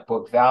its net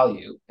book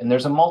value, and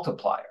there's a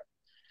multiplier.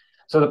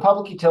 So the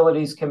Public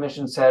Utilities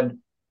Commission said,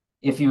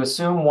 if you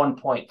assume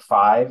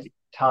 1.5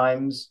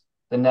 times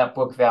the net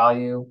book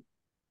value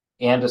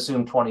and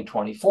assume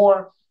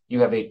 2024,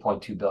 you have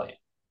 8.2 billion.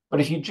 But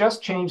if you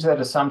just change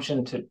that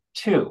assumption to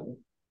 2,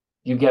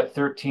 you get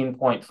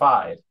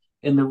 13.5.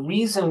 And the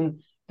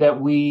reason that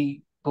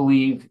we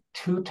believe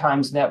 2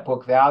 times net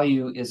book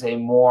value is a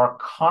more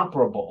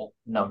comparable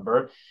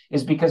number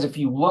is because if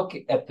you look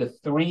at the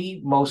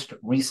 3 most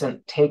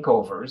recent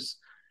takeovers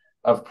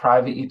of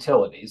private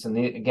utilities, and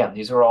again,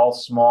 these are all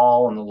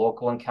small on the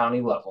local and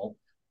county level,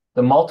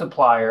 the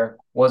multiplier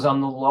was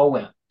on the low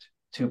end,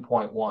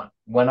 2.1,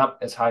 went up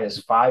as high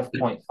as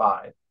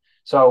 5.5.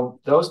 So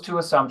those 2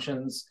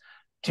 assumptions,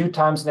 2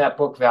 times net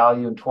book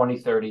value in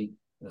 2030,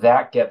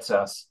 that gets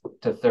us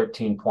to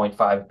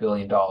 $13.5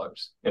 billion.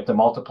 If the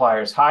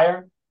multiplier is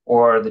higher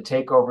or the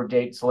takeover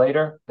date's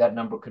later, that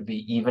number could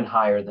be even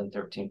higher than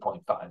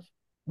 13.5.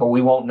 But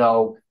we won't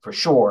know for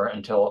sure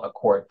until a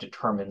court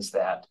determines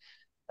that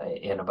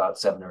in about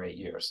 7 or 8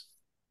 years.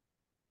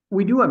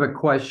 We do have a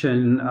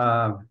question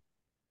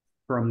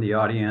from the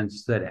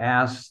audience that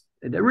asks,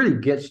 that really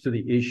gets to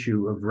the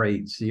issue of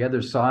rates. The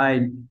other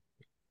side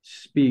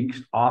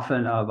speaks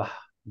often of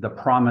the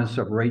promise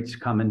of rates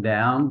coming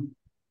down.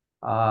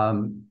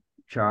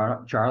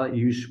 Charlotte,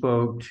 you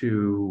spoke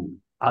to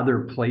other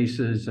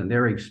places and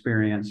their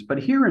experience, but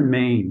here in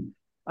Maine,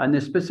 and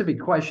the specific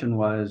question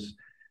was,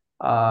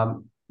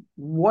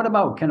 what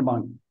about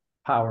Kennebunk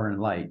Power and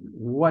Light?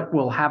 What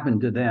will happen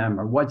to them,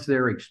 or what's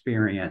their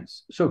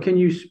experience? So can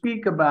you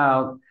speak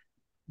about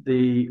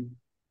the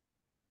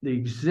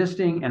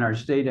existing in our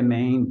state of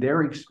Maine,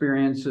 their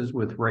experiences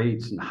with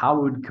rates, and how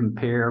it would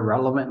compare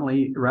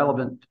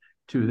relevant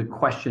to the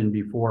question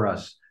before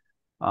us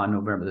on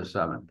November the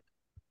 7th?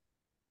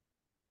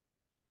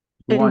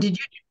 And did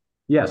you?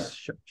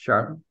 Yes,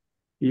 Charlotte.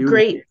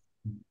 Great.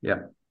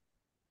 Yeah.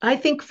 I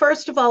think,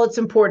 first of all, it's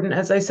important,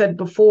 as I said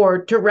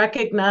before, to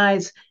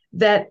recognize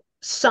that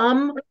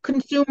some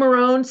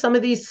consumer-owned, some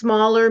of these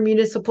smaller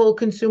municipal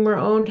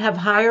consumer-owned have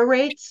higher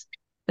rates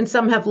and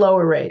some have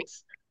lower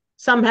rates.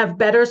 Some have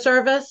better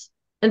service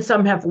and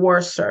some have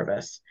worse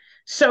service.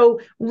 So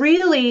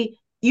really,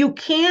 you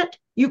can't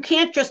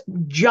just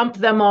jump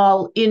them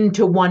all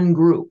into one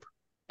group.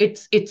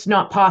 It's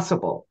not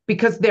possible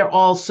because they're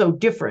all so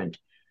different.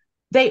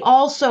 They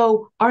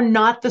also are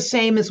not the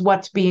same as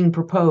what's being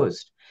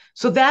proposed.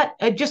 So that,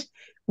 I just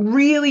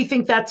really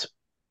think that's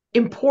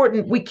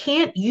important. We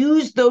can't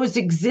use those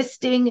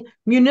existing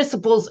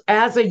municipals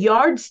as a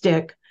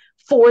yardstick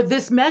for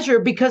this measure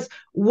because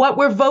what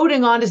we're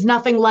voting on is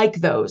nothing like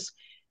those.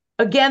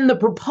 Again, the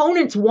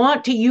proponents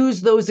want to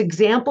use those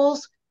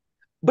examples,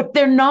 but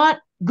they're not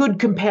good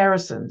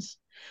comparisons.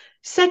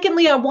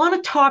 Secondly, I want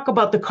to talk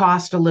about the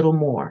cost a little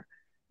more.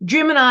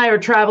 Jim and I are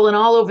traveling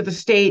all over the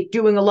state,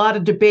 doing a lot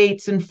of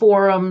debates and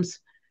forums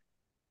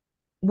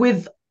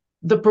with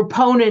the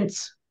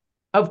proponents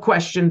of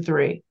question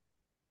 3.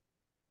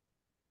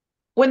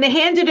 When they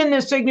handed in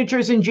their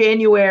signatures in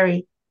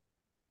January,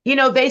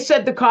 they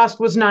said the cost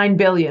was $9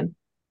 billion.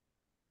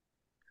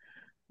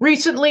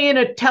 Recently, in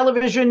a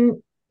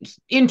television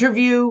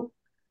interview,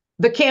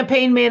 the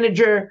campaign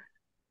manager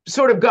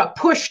sort of got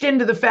pushed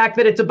into the fact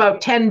that it's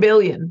about $10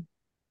 billion.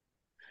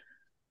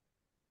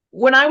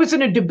 When I was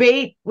in a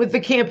debate with the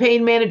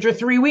campaign manager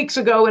 3 weeks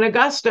ago in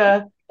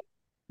Augusta,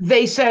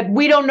 they said,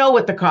 we don't know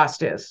what the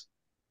cost is.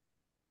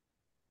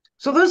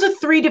 So those are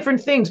 3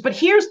 different things. But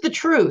here's the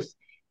truth.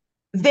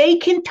 They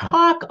can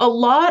talk a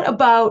lot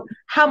about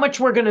how much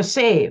we're going to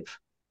save.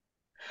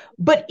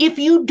 But if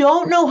you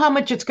don't know how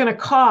much it's going to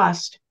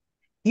cost,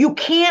 you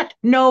can't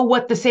know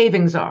what the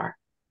savings are,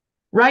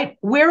 right?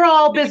 We're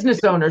all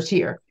business owners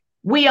here.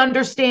 We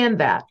understand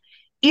that.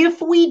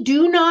 If we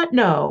do not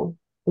know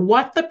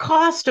what the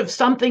cost of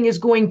something is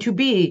going to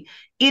be,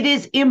 it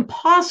is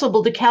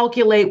impossible to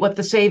calculate what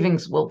the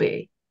savings will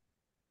be.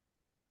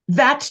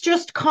 That's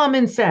just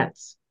common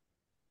sense.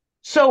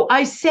 So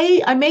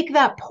I make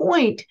that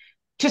point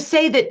to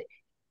say that,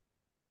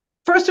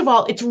 first of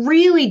all, it's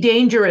really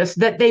dangerous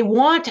that they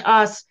want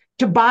us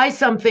to buy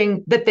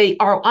something that they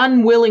are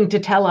unwilling to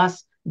tell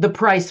us the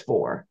price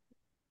for.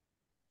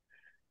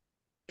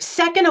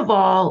 second of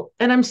all,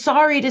 and I'm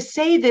sorry to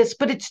say this,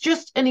 but it's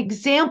just an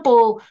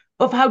example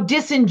of how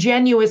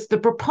disingenuous the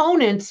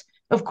proponents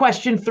of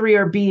question 3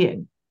 are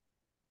being.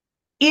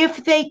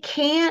 If they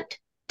can't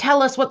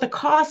tell us what the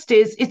cost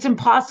is, it's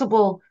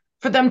impossible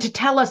for them to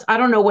tell us, I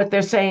don't know what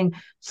they're saying,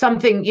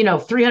 something,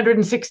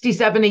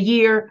 367 a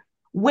year.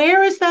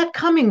 Where is that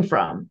coming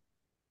from?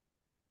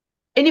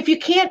 And if you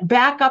can't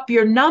back up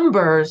your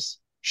numbers,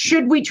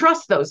 should we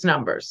trust those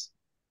numbers?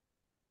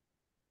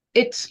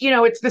 It's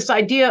this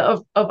idea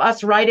of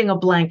us writing a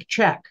blank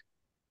check.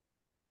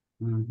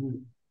 Mm-hmm.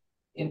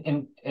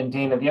 And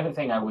Dana, the other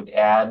thing I would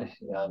add,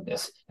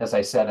 as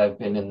I said, I've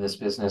been in this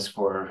business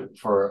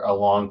for a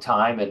long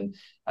time, and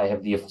I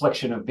have the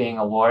affliction of being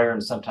a lawyer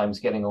and sometimes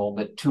getting a little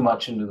bit too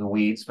much into the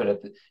weeds.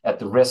 But at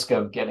the risk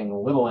of getting a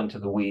little into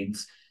the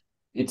weeds,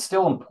 it's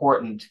still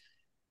important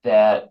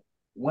that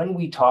when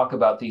we talk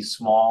about these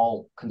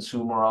small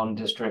consumer-owned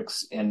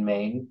districts in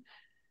Maine,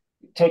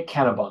 take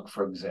Kennebunk,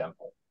 for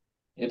example.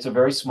 It's a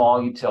very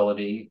small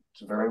utility.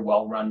 It's a very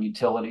well-run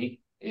utility.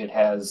 It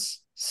has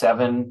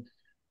 7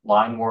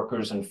 line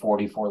workers and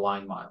 44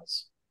 line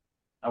miles.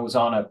 I was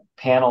on a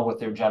panel with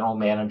their general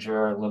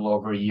manager a little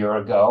over a year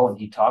ago, and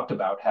he talked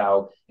about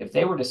how if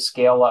they were to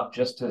scale up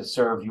just to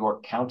serve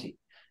York County,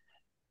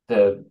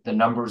 the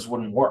numbers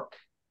wouldn't work.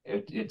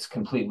 It's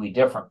completely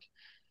different.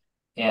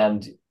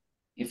 And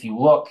if you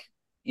look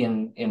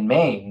in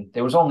Maine,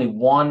 there was only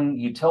one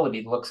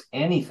utility that looks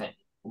anything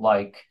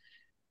like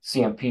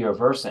CMP or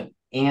Versant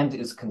and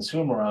is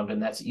consumer-owned,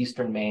 and that's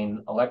Eastern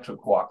Maine Electric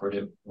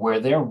Cooperative, where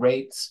their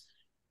rates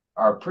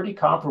are pretty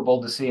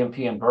comparable to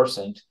CMP and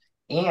Versant,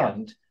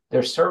 and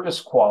their service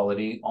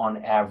quality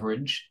on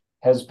average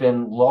has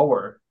been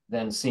lower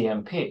than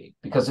CMP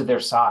because of their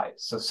size.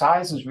 So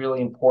size is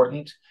really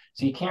important.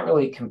 So you can't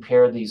really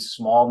compare these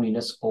small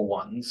municipal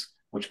ones,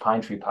 which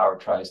Pine Tree Power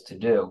tries to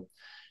do.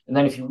 And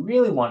then if you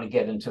really want to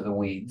get into the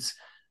weeds,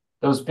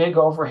 those big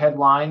overhead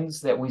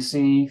lines that we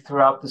see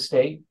throughout the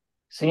state,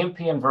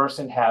 CMP and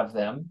Versant have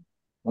them.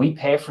 We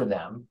pay for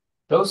them.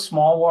 Those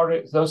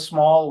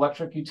small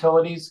electric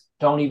utilities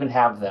don't even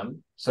have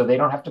them, so they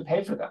don't have to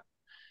pay for them.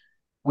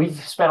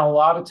 We've spent a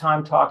lot of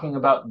time talking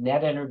about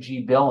net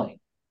energy billing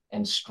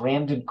and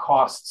stranded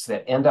costs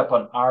that end up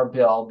on our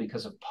bill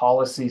because of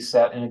policy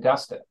set in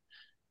Augusta.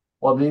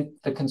 Well,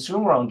 the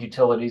consumer-owned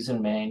utilities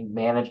in Maine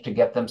managed to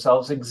get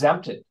themselves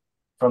exempted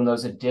from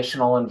those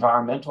additional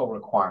environmental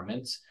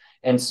requirements.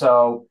 And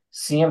so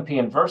CMP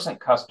and Versant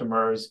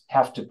customers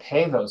have to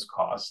pay those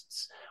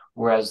costs,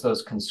 whereas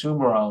those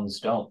consumer-owns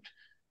don't.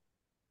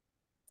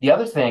 The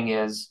other thing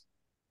is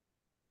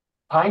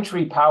Pine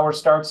Tree Power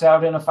starts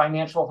out in a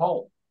financial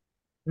hole,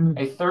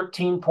 a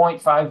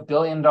 $13.5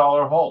 billion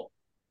hole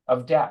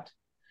of debt,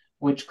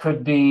 which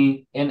could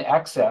be in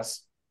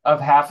excess of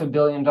 $500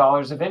 million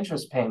of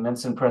interest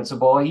payments and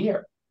principal a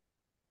year.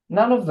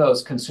 None of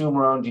those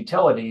consumer-owned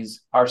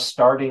utilities are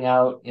starting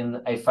out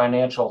in a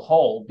financial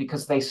hole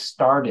because they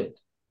started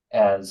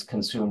as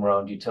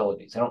consumer-owned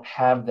utilities. They don't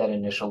have that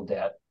initial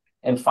debt.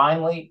 And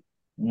finally,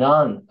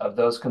 none of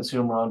those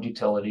consumer-owned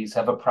utilities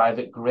have a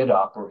private grid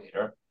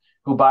operator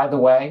who, by the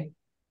way,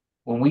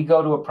 when we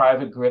go to a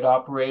private grid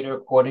operator,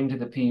 according to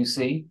the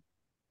PUC,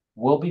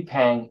 we'll be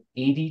paying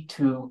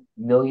 $82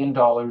 million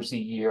a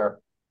year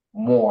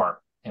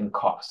more in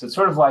costs. It's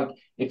sort of like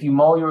if you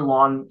mow your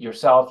lawn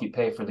yourself, you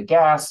pay for the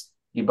gas,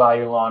 you buy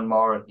your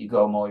lawnmower, you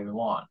go mow your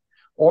lawn.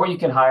 Or you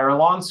can hire a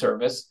lawn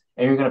service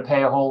and you're going to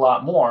pay a whole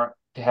lot more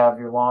to have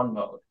your lawn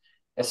mowed.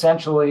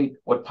 Essentially,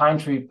 what Pine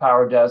Tree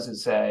Power does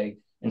is say,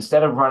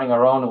 instead of running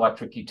our own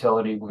electric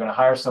utility, we're going to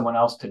hire someone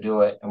else to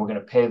do it, and we're going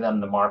to pay them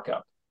the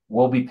markup.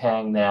 We'll be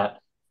paying that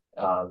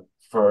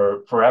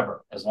for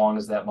forever, as long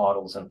as that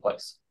model is in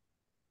place.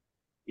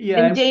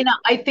 Yeah. And Dana,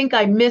 I think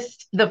I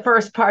missed the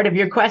first part of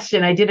your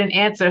question. I didn't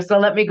answer, so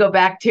let me go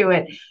back to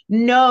it.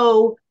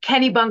 No,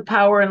 Kennebunk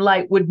Power and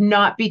Light would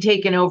not be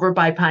taken over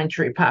by Pine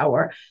Tree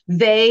Power.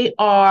 Their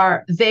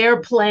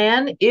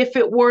plan, if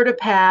it were to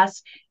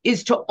pass,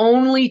 is to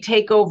only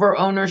take over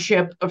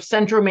ownership of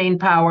Central Maine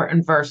Power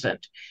and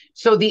Versant.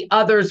 So the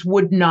others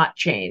would not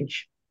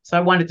change. So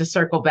I wanted to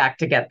circle back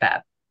to get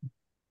that.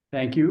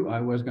 Thank you. I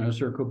was going to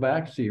circle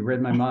back, so you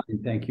read my mind.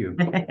 Thank you.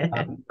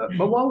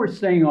 But while we're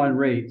staying on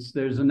rates,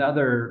 there's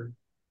another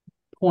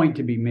point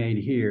to be made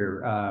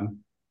here.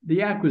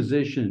 The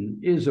acquisition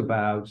is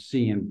about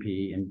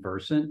CMP and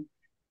Versant,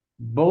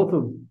 both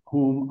of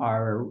whom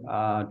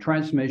are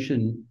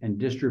transmission and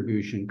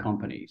distribution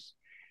companies.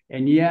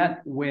 And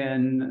yet,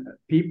 when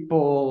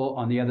people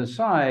on the other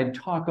side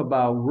talk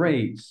about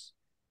rates,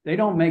 they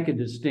don't make a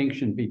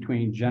distinction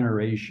between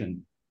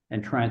generation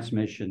and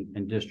transmission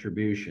and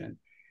distribution.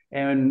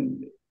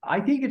 And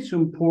I think it's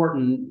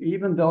important,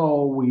 even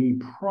though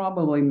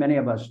many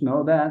of us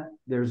know that,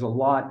 there's a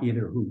lot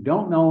either who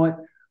don't know it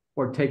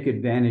or take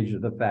advantage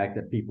of the fact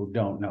that people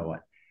don't know it.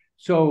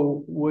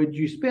 So would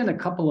you spend a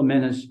couple of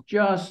minutes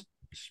just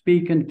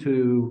speaking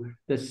to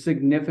the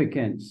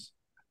significance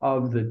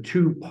of the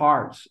two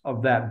parts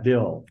of that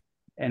bill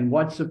and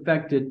what's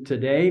affected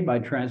today by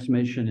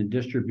transmission and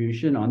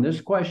distribution on this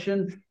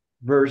question,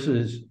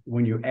 versus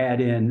when you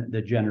add in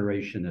the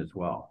generation as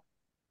well?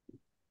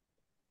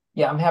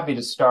 Yeah, I'm happy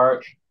to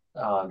start.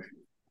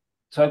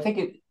 So I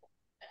think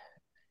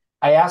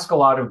I ask a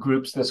lot of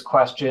groups this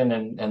question,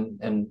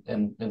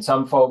 and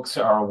some folks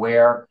are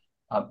aware,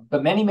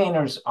 but many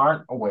Mainers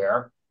aren't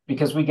aware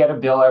because we get a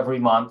bill every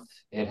month.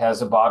 It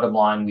has a bottom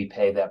line. We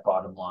pay that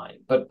bottom line.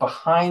 But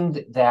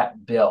behind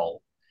that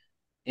bill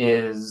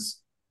is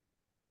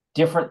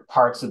different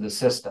parts of the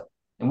system.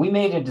 And we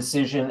made a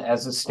decision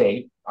as a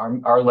state.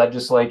 Our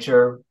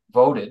legislature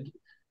voted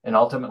and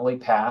ultimately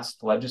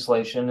passed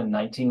legislation in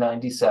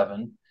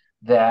 1997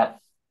 that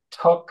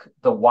took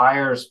the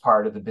wires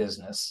part of the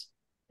business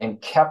and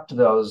kept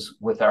those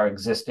with our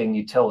existing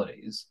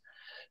utilities,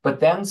 but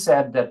then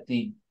said that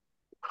the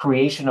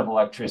creation of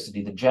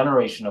electricity, the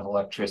generation of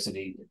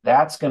electricity,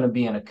 that's going to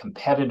be in a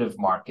competitive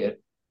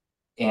market,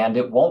 and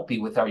it won't be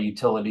with our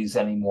utilities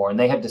anymore. And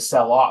they had to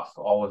sell off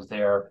all of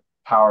their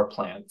power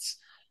plants.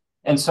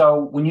 And so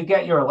when you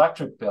get your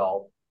electric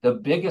bill, the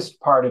biggest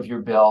part of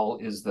your bill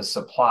is the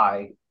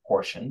supply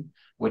portion,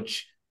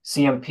 which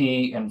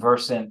CMP and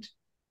Versant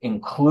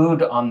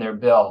include on their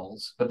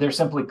bills, but they're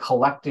simply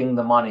collecting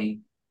the money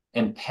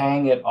and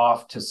paying it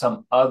off to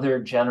some other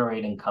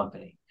generating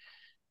company.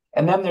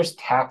 And then there's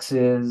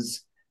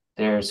taxes,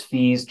 there's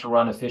fees to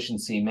run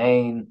Efficiency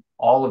Maine,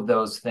 all of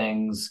those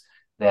things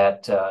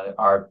that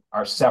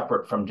are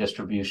separate from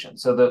distribution.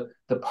 So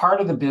the part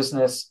of the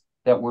business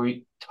that we're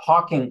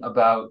talking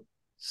about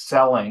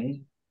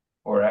selling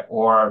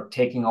or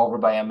taking over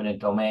by eminent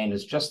domain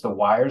is just the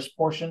wires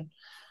portion.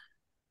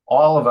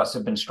 All of us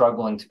have been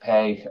struggling to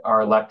pay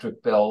our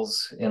electric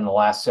bills in the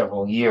last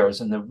several years.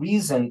 And the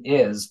reason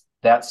is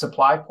that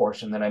supply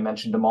portion that I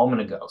mentioned a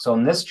moment ago. So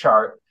in this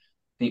chart,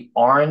 the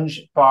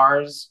orange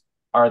bars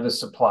are the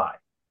supply.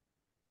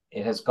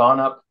 It has gone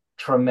up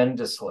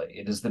tremendously.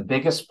 It is the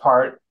biggest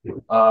part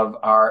of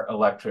our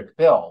electric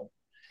bill.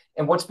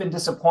 And what's been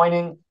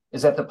disappointing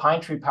is that the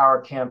Pine Tree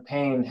Power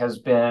campaign has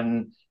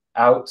been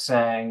out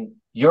saying,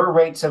 your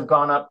rates have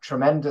gone up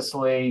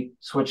tremendously,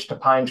 switch to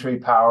Pine Tree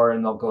Power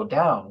and they'll go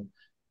down.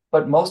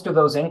 But most of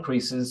those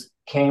increases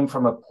came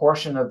from a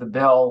portion of the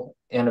bill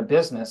in a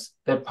business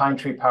that Pine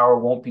Tree Power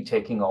won't be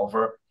taking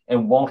over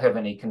and won't have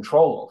any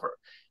control over.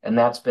 And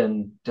that's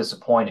been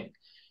disappointing.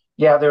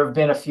 Yeah, there have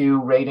been a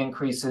few rate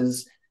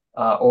increases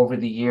over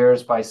the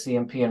years by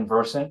CMP and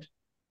Versant,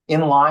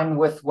 in line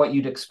with what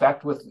you'd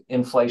expect with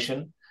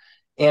inflation.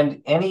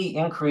 And any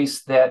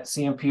increase that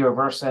CMP or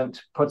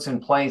Versant puts in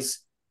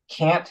place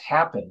can't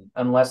happen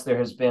unless there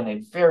has been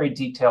a very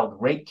detailed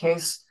rate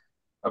case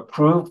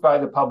approved by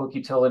the Public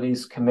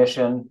Utilities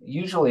Commission.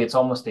 Usually it's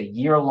almost a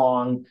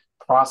year-long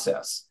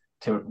process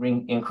to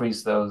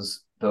increase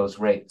those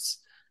rates.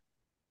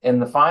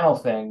 And the final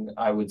thing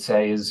I would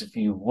say is if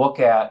you look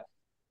at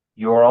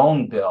your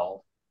own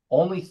bill,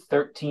 only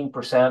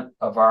 13%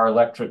 of our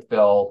electric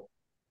bill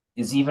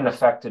is even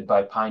affected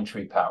by Pine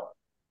Tree Power.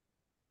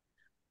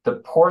 The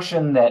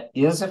portion that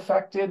is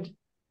affected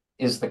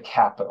is the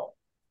capital.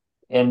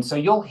 And so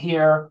you'll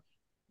hear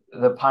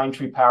the Pine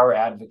Tree Power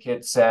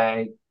advocates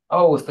say,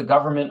 oh, if the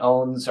government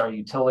owns our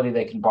utility,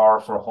 they can borrow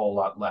for a whole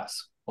lot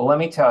less. Well, let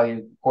me tell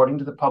you, according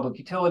to the Public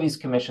Utilities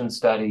Commission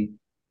study,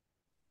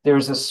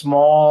 there's a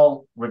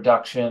small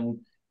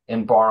reduction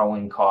in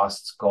borrowing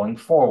costs going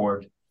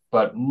forward,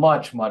 but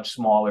much, much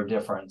smaller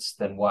difference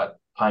than what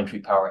Pine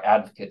Tree Power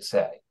advocates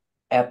say.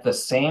 At the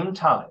same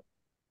time,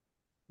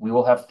 we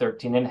will have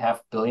 $13.5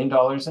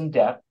 billion in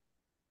debt.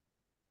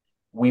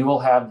 We will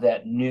have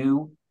that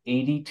new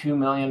 $82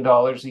 million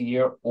a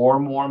year or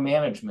more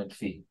management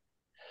fee.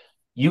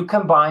 You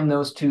combine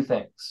those two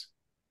things,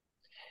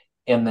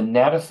 and the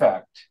net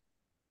effect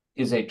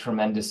is a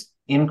tremendous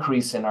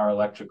increase in our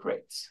electric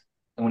rates.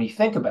 And when you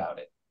think about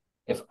it,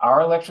 if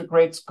our electric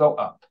rates go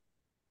up,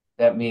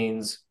 that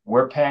means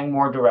we're paying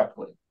more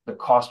directly. The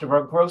cost of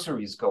our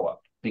groceries go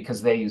up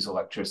because they use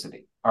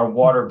electricity. Our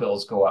water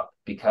bills go up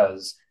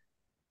because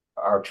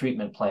our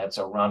treatment plants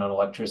are run on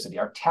electricity.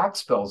 Our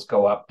tax bills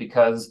go up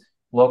because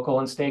local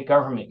and state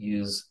government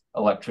use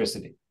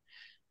electricity.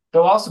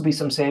 There'll also be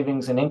some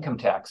savings in income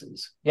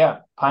taxes. Yeah,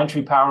 Pine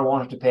Tree Power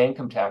won't have to pay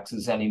income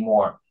taxes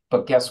anymore.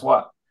 But guess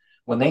what?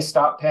 When they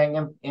stop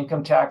paying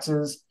income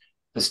taxes,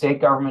 the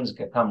state government is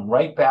going to come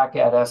right back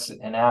at us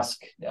and ask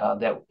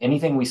that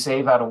anything we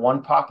save out of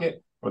one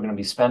pocket, we're going to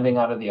be spending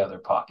out of the other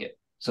pocket.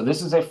 So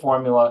this is a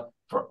formula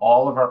for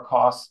all of our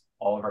costs,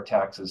 all of our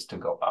taxes to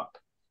go up.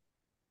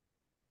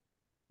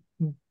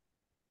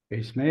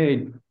 Case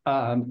made.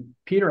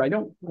 Peter, I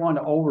don't want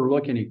to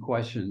overlook any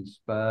questions,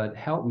 but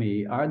help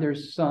me. Are there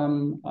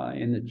some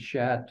in the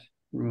chat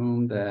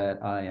room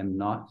that I am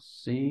not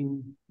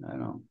seeing? I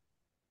don't know.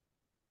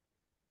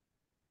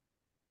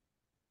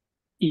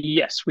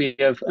 Yes, we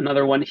have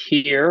another one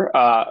here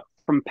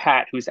from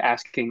Pat, who's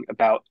asking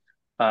about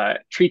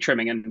tree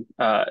trimming and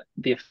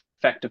the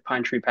effect of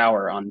Pine Tree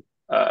Power on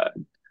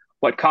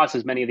what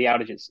causes many of the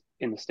outages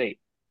in the state.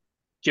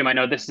 Jim, I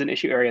know this is an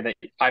issue area that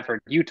I've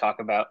heard you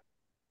talk about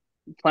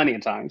plenty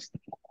of times.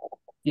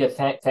 Yeah,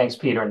 thanks,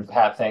 Peter, and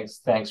Pat,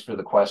 thanks for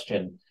the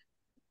question.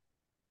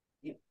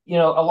 a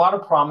lot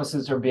of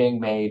promises are being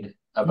made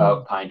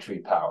about pine tree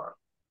power.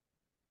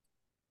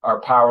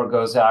 Our power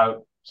goes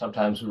out.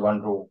 Sometimes we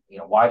wonder,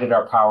 why did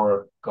our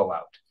power go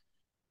out?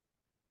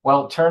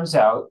 Well, it turns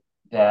out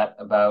that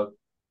about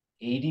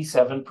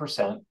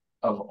 87%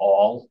 of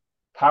all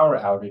power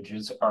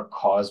outages are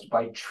caused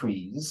by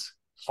trees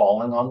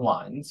falling on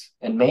lines,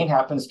 and Maine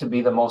happens to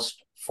be the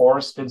most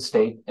forested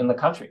state in the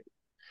country.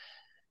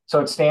 So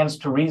it stands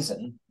to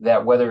reason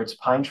that whether it's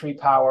pine tree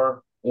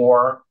power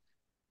or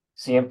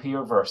CMP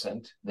or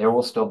Versant, there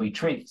will still be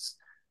trees.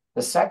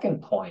 The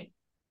second point,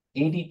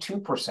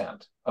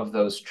 82% of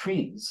those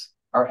trees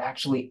are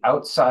actually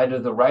outside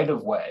of the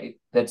right-of-way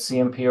that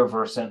CMP or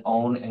Versant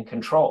own and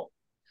control.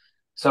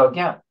 So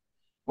again,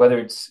 whether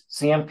it's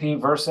CMP,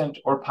 Versant,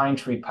 or pine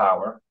tree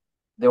power,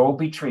 there will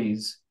be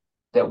trees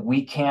that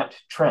we can't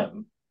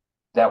trim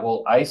that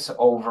will ice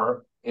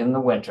over in the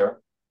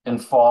winter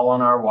and fall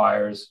on our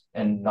wires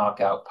and knock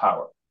out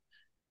power.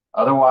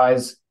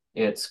 Otherwise,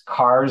 it's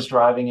cars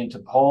driving into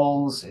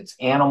poles, it's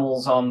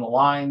animals on the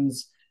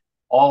lines.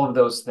 All of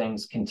those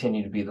things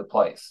continue to be the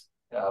place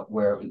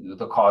where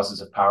the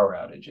causes of power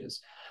outages.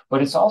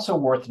 But it's also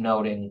worth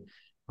noting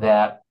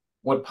that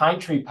what pine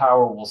tree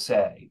power will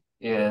say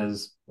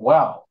is,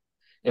 well,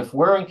 if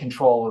we're in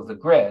control of the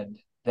grid,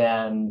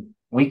 then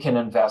we can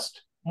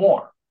invest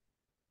more.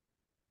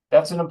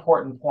 That's an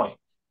important point.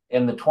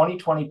 And the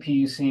 2020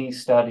 PUC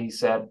study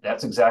said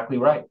that's exactly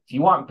right. If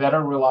you want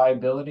better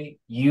reliability,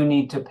 you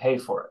need to pay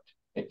for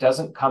it. It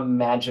doesn't come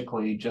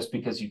magically just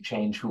because you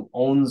change who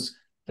owns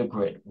the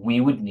grid.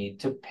 We would need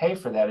to pay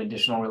for that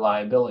additional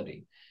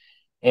reliability.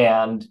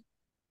 And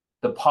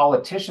the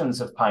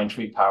politicians of pine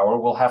tree power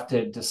will have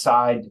to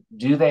decide,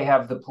 do they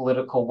have the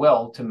political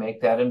will to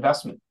make that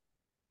investment?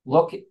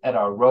 Look at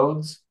our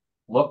roads,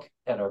 look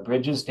at our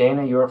bridges.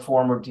 Dana, you're a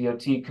former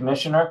DOT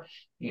commissioner.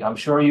 I'm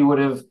sure you would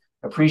have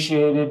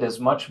appreciated as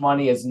much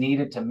money as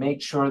needed to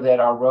make sure that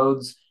our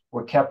roads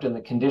were kept in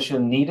the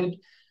condition needed,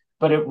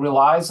 but it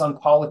relies on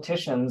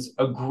politicians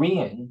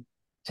agreeing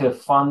to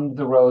fund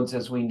the roads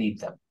as we need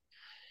them.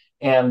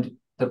 And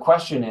the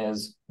question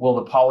is, will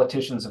the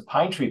politicians of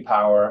pine tree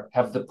power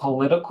have the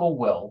political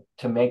will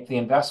to make the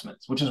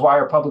investments? Which is why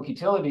our public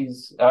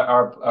utilities,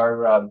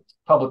 our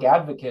public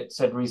advocate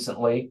said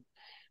recently,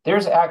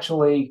 there's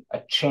actually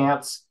a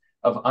chance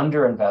of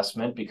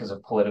underinvestment because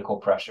of political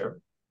pressure.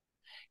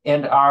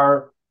 And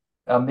our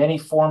many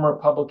former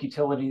Public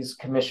Utilities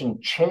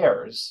Commission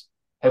chairs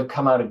have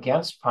come out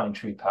against pine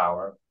tree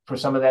power for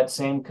some of that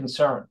same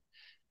concern,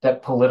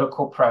 that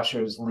political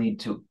pressures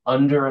lead to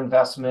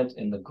underinvestment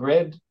in the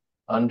grid,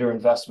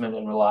 underinvestment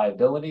in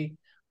reliability,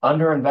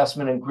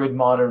 underinvestment in grid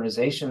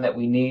modernization that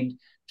we need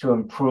to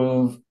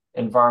improve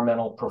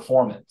environmental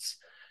performance.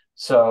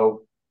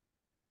 So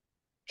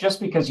just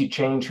because you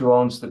change who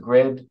owns the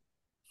grid,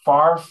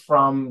 far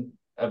from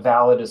a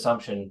valid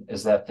assumption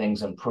is that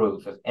things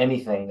improve. If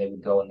anything, they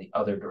would go in the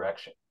other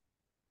direction.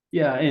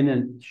 Yeah, in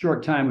the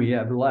short time we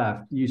have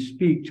left, you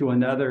speak to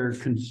another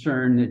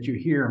concern that you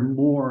hear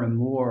more and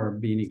more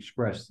being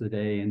expressed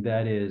today, and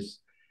that is,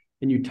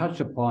 and you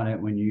touch upon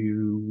it when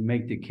you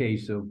make the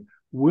case of,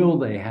 will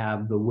they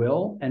have the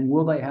will and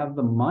will they have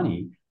the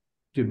money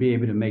to be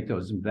able to make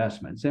those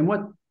investments? And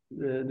what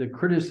the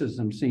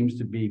criticism seems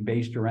to be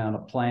based around a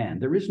plan.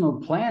 There is no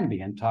plan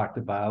being talked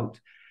about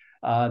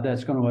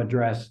that's going to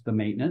address the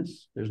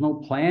maintenance. There's no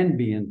plan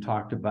being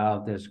talked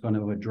about that's going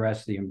to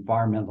address the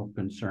environmental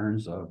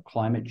concerns of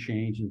climate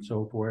change and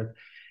so forth.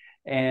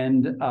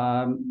 And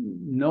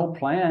no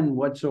plan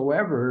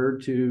whatsoever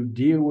to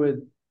deal with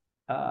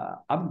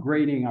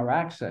upgrading our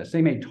access.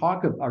 They may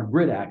talk of our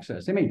grid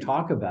access. They may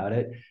talk about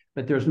it,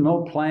 but there's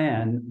no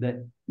plan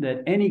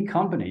that any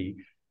company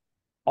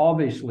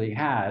obviously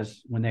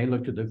has when they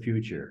look to the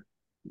future,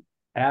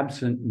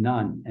 absent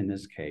none in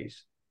this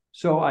case.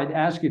 So I'd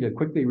ask you to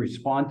quickly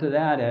respond to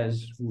that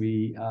as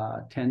we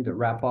tend to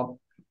wrap up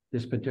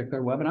this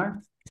particular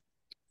webinar.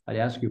 I'd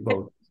ask you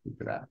both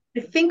for that.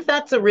 I think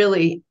that's a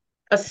really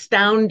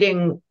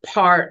astounding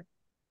part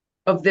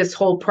of this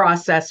whole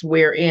process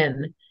we're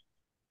in,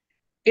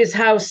 is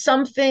how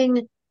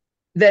something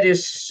that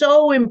is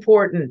so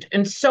important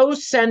and so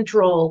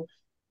central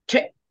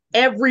to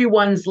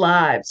everyone's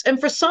lives, and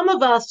for some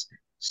of us,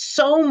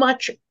 so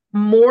much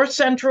more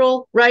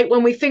central, right?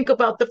 When we think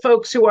about the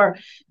folks who are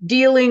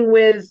dealing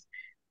with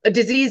a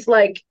disease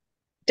like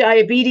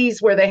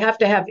diabetes, where they have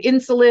to have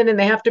insulin and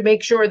they have to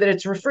make sure that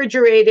it's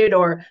refrigerated,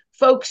 or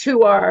folks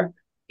who are,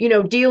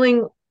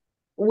 dealing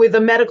with a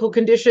medical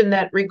condition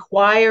that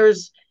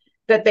requires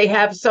that they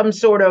have some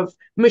sort of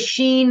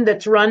machine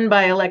that's run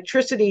by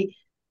electricity.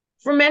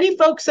 For many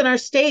folks in our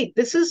state,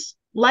 this is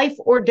life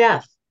or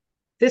death.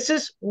 This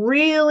is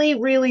really,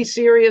 really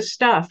serious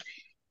stuff.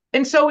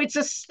 And so it's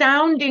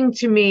astounding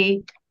to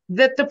me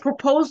that the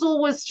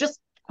proposal was just,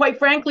 quite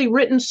frankly,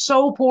 written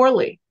so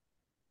poorly,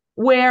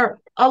 where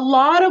a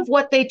lot of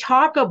what they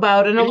talk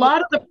about and a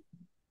lot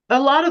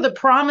of the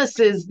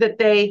promises that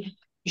they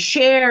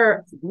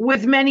share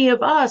with many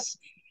of us,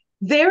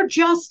 they're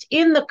just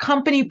in the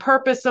company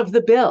purpose of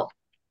the bill.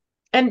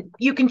 and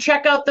you can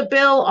check out the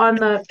bill on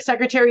the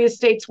Secretary of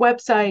State's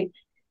website.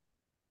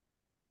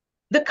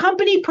 The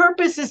company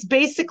purpose is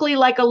basically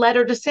like a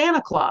letter to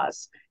Santa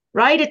Claus,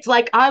 right? It's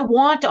like, I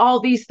want all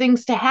these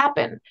things to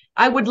happen.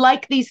 I would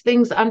like these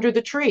things under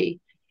the tree.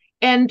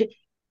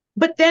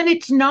 But then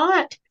it's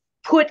not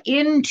put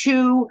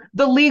into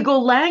the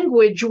legal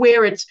language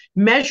where it's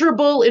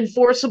measurable,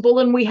 enforceable,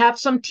 and we have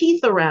some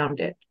teeth around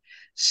it.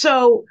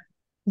 So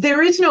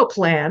there is no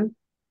plan.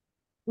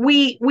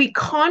 We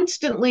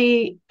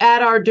constantly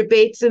at our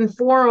debates and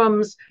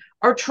forums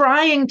are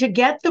trying to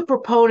get the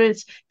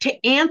proponents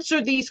to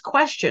answer these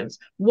questions.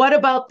 What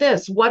about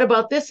this? What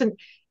about this? And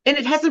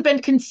it hasn't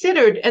been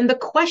considered, and the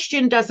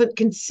question doesn't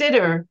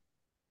consider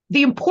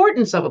the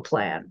importance of a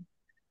plan.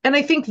 And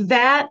I think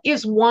that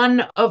is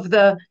one of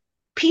the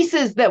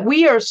pieces that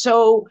we are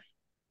so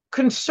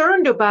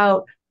concerned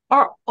about,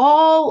 are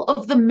all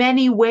of the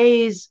many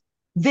ways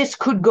this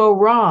could go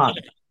wrong.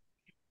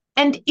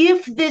 And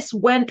if this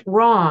went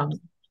wrong,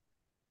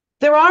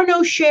 there are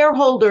no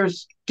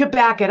shareholders to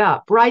back it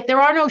up, right? There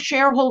are no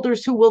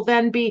shareholders who will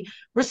then be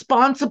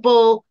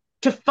responsible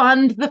to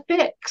fund the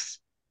fix.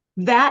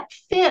 That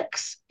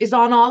fix is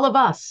on all of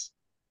us.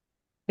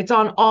 It's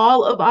on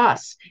all of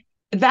us.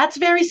 That's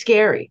very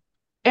scary.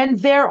 And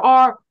there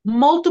are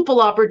multiple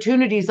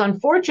opportunities,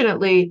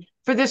 unfortunately,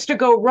 for this to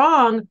go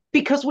wrong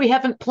because we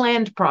haven't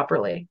planned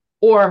properly,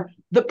 or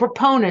the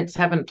proponents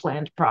haven't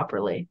planned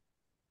properly.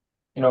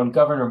 You know, and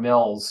Governor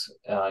Mills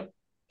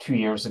 2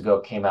 years ago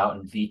came out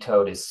and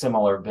vetoed a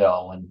similar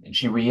bill, and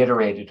she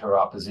reiterated her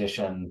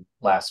opposition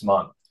last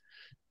month,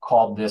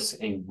 called this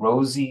a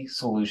rosy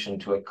solution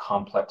to a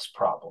complex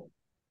problem.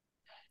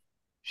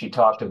 She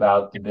talked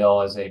about the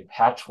bill as a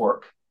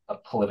patchwork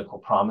of political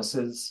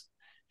promises.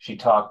 She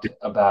talked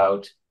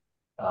about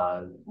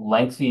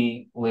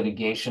lengthy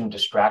litigation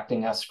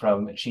distracting us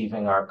from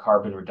achieving our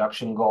carbon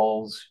reduction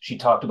goals. She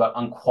talked about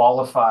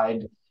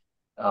unqualified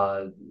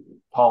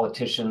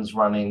politicians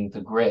running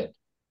the grid.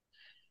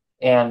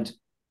 And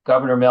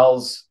Governor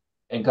Mills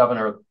and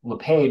Governor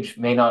LePage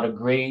may not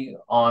agree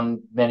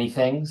on many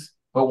things,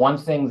 but one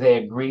thing they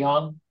agree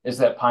on is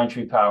that Pine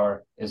Tree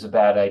Power is a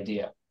bad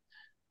idea.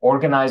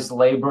 Organized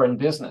labor and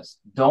business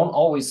don't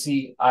always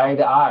see eye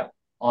to eye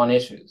on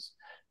issues,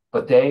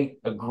 but they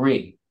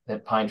agree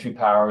that Pine Tree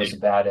Power is a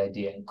bad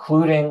idea,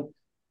 including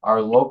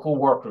our local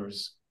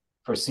workers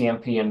for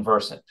CMP and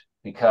Versant,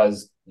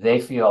 because they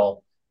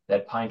feel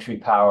that Pine Tree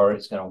Power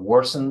is going to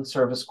worsen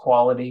service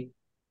quality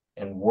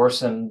and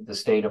worsen the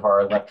state of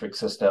our electric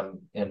system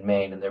in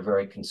Maine, and they're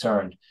very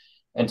concerned.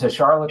 And to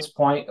Charlotte's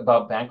point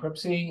about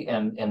bankruptcy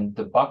and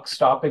the buck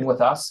stopping with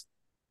us,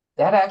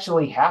 that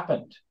actually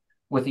happened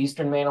with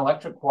Eastern Maine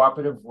Electric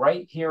Cooperative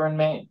right here in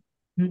Maine,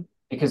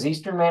 because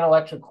Eastern Maine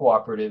Electric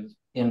Cooperative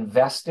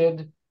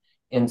invested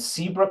in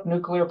Seabrook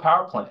Nuclear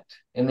Power Plant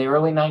in the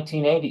early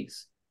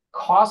 1980s.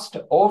 Cost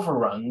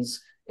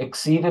overruns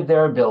exceeded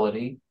their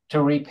ability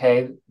to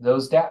repay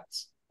those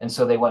debts, and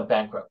so they went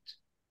bankrupt.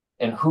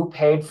 And who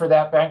paid for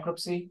that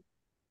bankruptcy?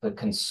 The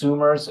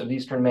consumers of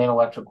Eastern Maine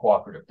Electric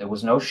Cooperative. There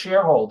was no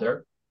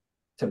shareholder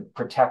to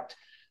protect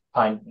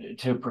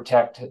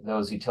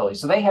those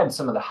utilities. So they had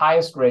some of the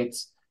highest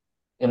rates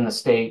in the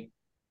state.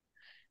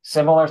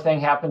 Similar thing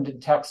happened in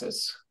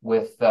Texas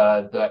with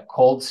the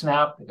cold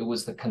snap. It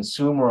was the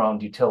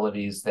consumer-owned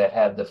utilities that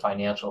had the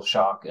financial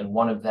shock, and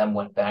one of them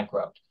went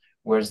bankrupt,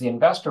 whereas the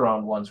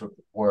investor-owned ones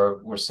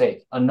were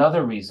safe.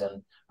 Another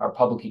reason our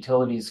Public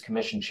Utilities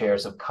Commission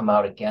chairs have come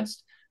out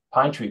against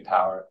Pine Tree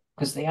Power,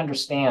 because they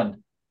understand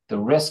the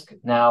risk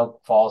now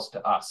falls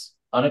to us.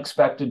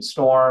 Unexpected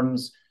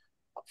storms,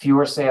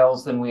 fewer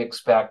sales than we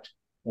expect,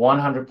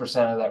 100%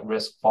 of that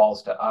risk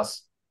falls to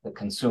us, the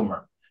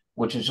consumer,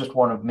 which is just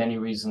one of many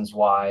reasons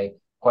why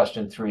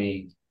question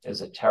 3 is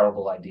a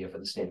terrible idea for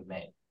the state of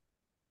Maine.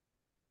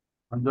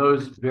 On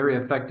those very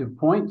effective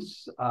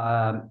points,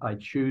 I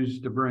choose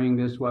to bring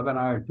this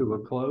webinar to a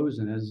close,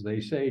 and as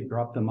they say,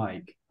 drop the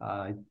mic.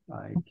 I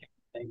can't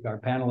thank our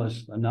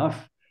panelists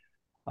enough.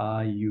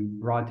 You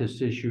brought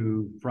this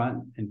issue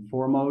front and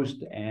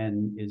foremost,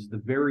 and is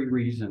the very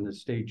reason the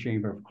State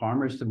Chamber of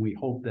Commerce, and we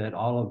hope that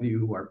all of you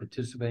who are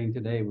participating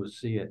today will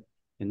see it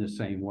in the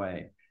same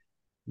way,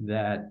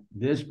 that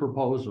this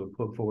proposal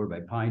put forward by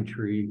Pine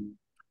Tree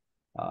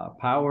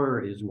Power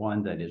is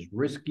one that is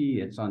risky,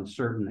 it's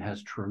uncertain,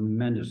 has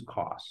tremendous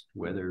cost,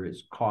 whether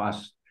it's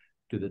cost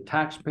to the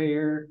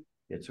taxpayer,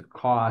 it's a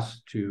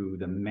cost to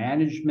the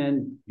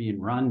management being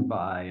run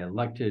by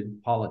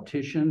elected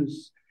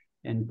politicians,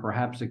 and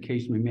perhaps a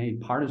case we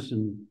made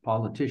partisan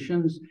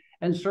politicians,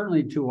 and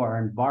certainly to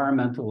our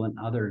environmental and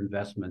other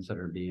investments that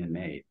are being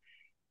made.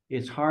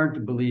 It's hard to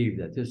believe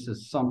that this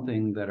is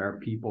something that our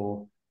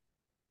people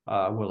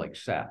will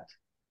accept.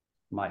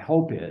 My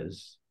hope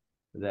is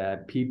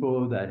that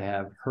people that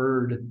have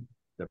heard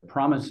the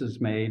promises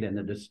made and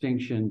the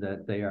distinction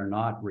that they are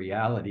not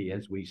reality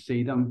as we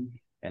see them,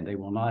 and they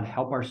will not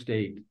help our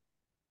state,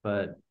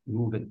 but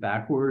move it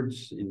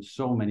backwards in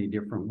so many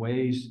different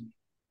ways.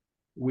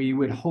 We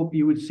would hope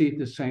you would see it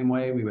the same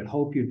way. We would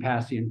hope you'd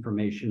pass the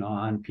information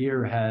on.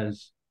 Peter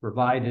has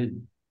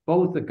provided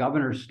both the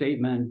governor's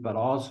statement, but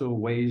also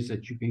ways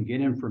that you can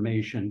get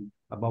information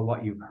about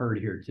what you've heard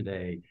here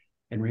today.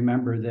 And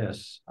remember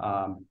this,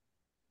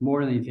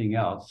 more than anything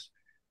else,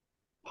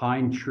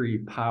 Pine Tree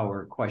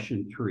Power,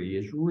 question 3,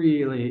 is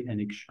really an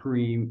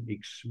extreme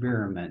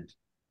experiment,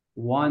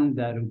 one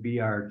that will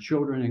be our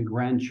children and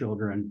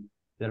grandchildren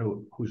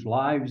whose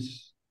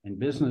lives and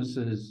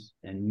businesses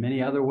and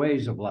many other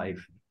ways of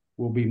life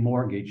will be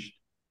mortgaged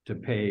to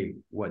pay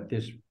what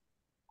this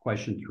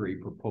question 3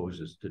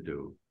 proposes to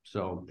do.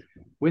 So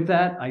with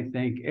that, I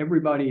thank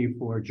everybody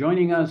for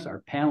joining us,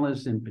 our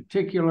panelists in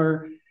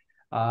particular,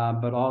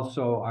 but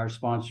also our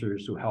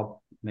sponsors who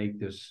help make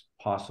this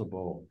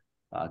possible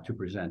to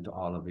present to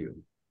all of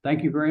you.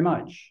 Thank you very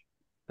much.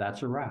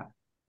 That's a wrap.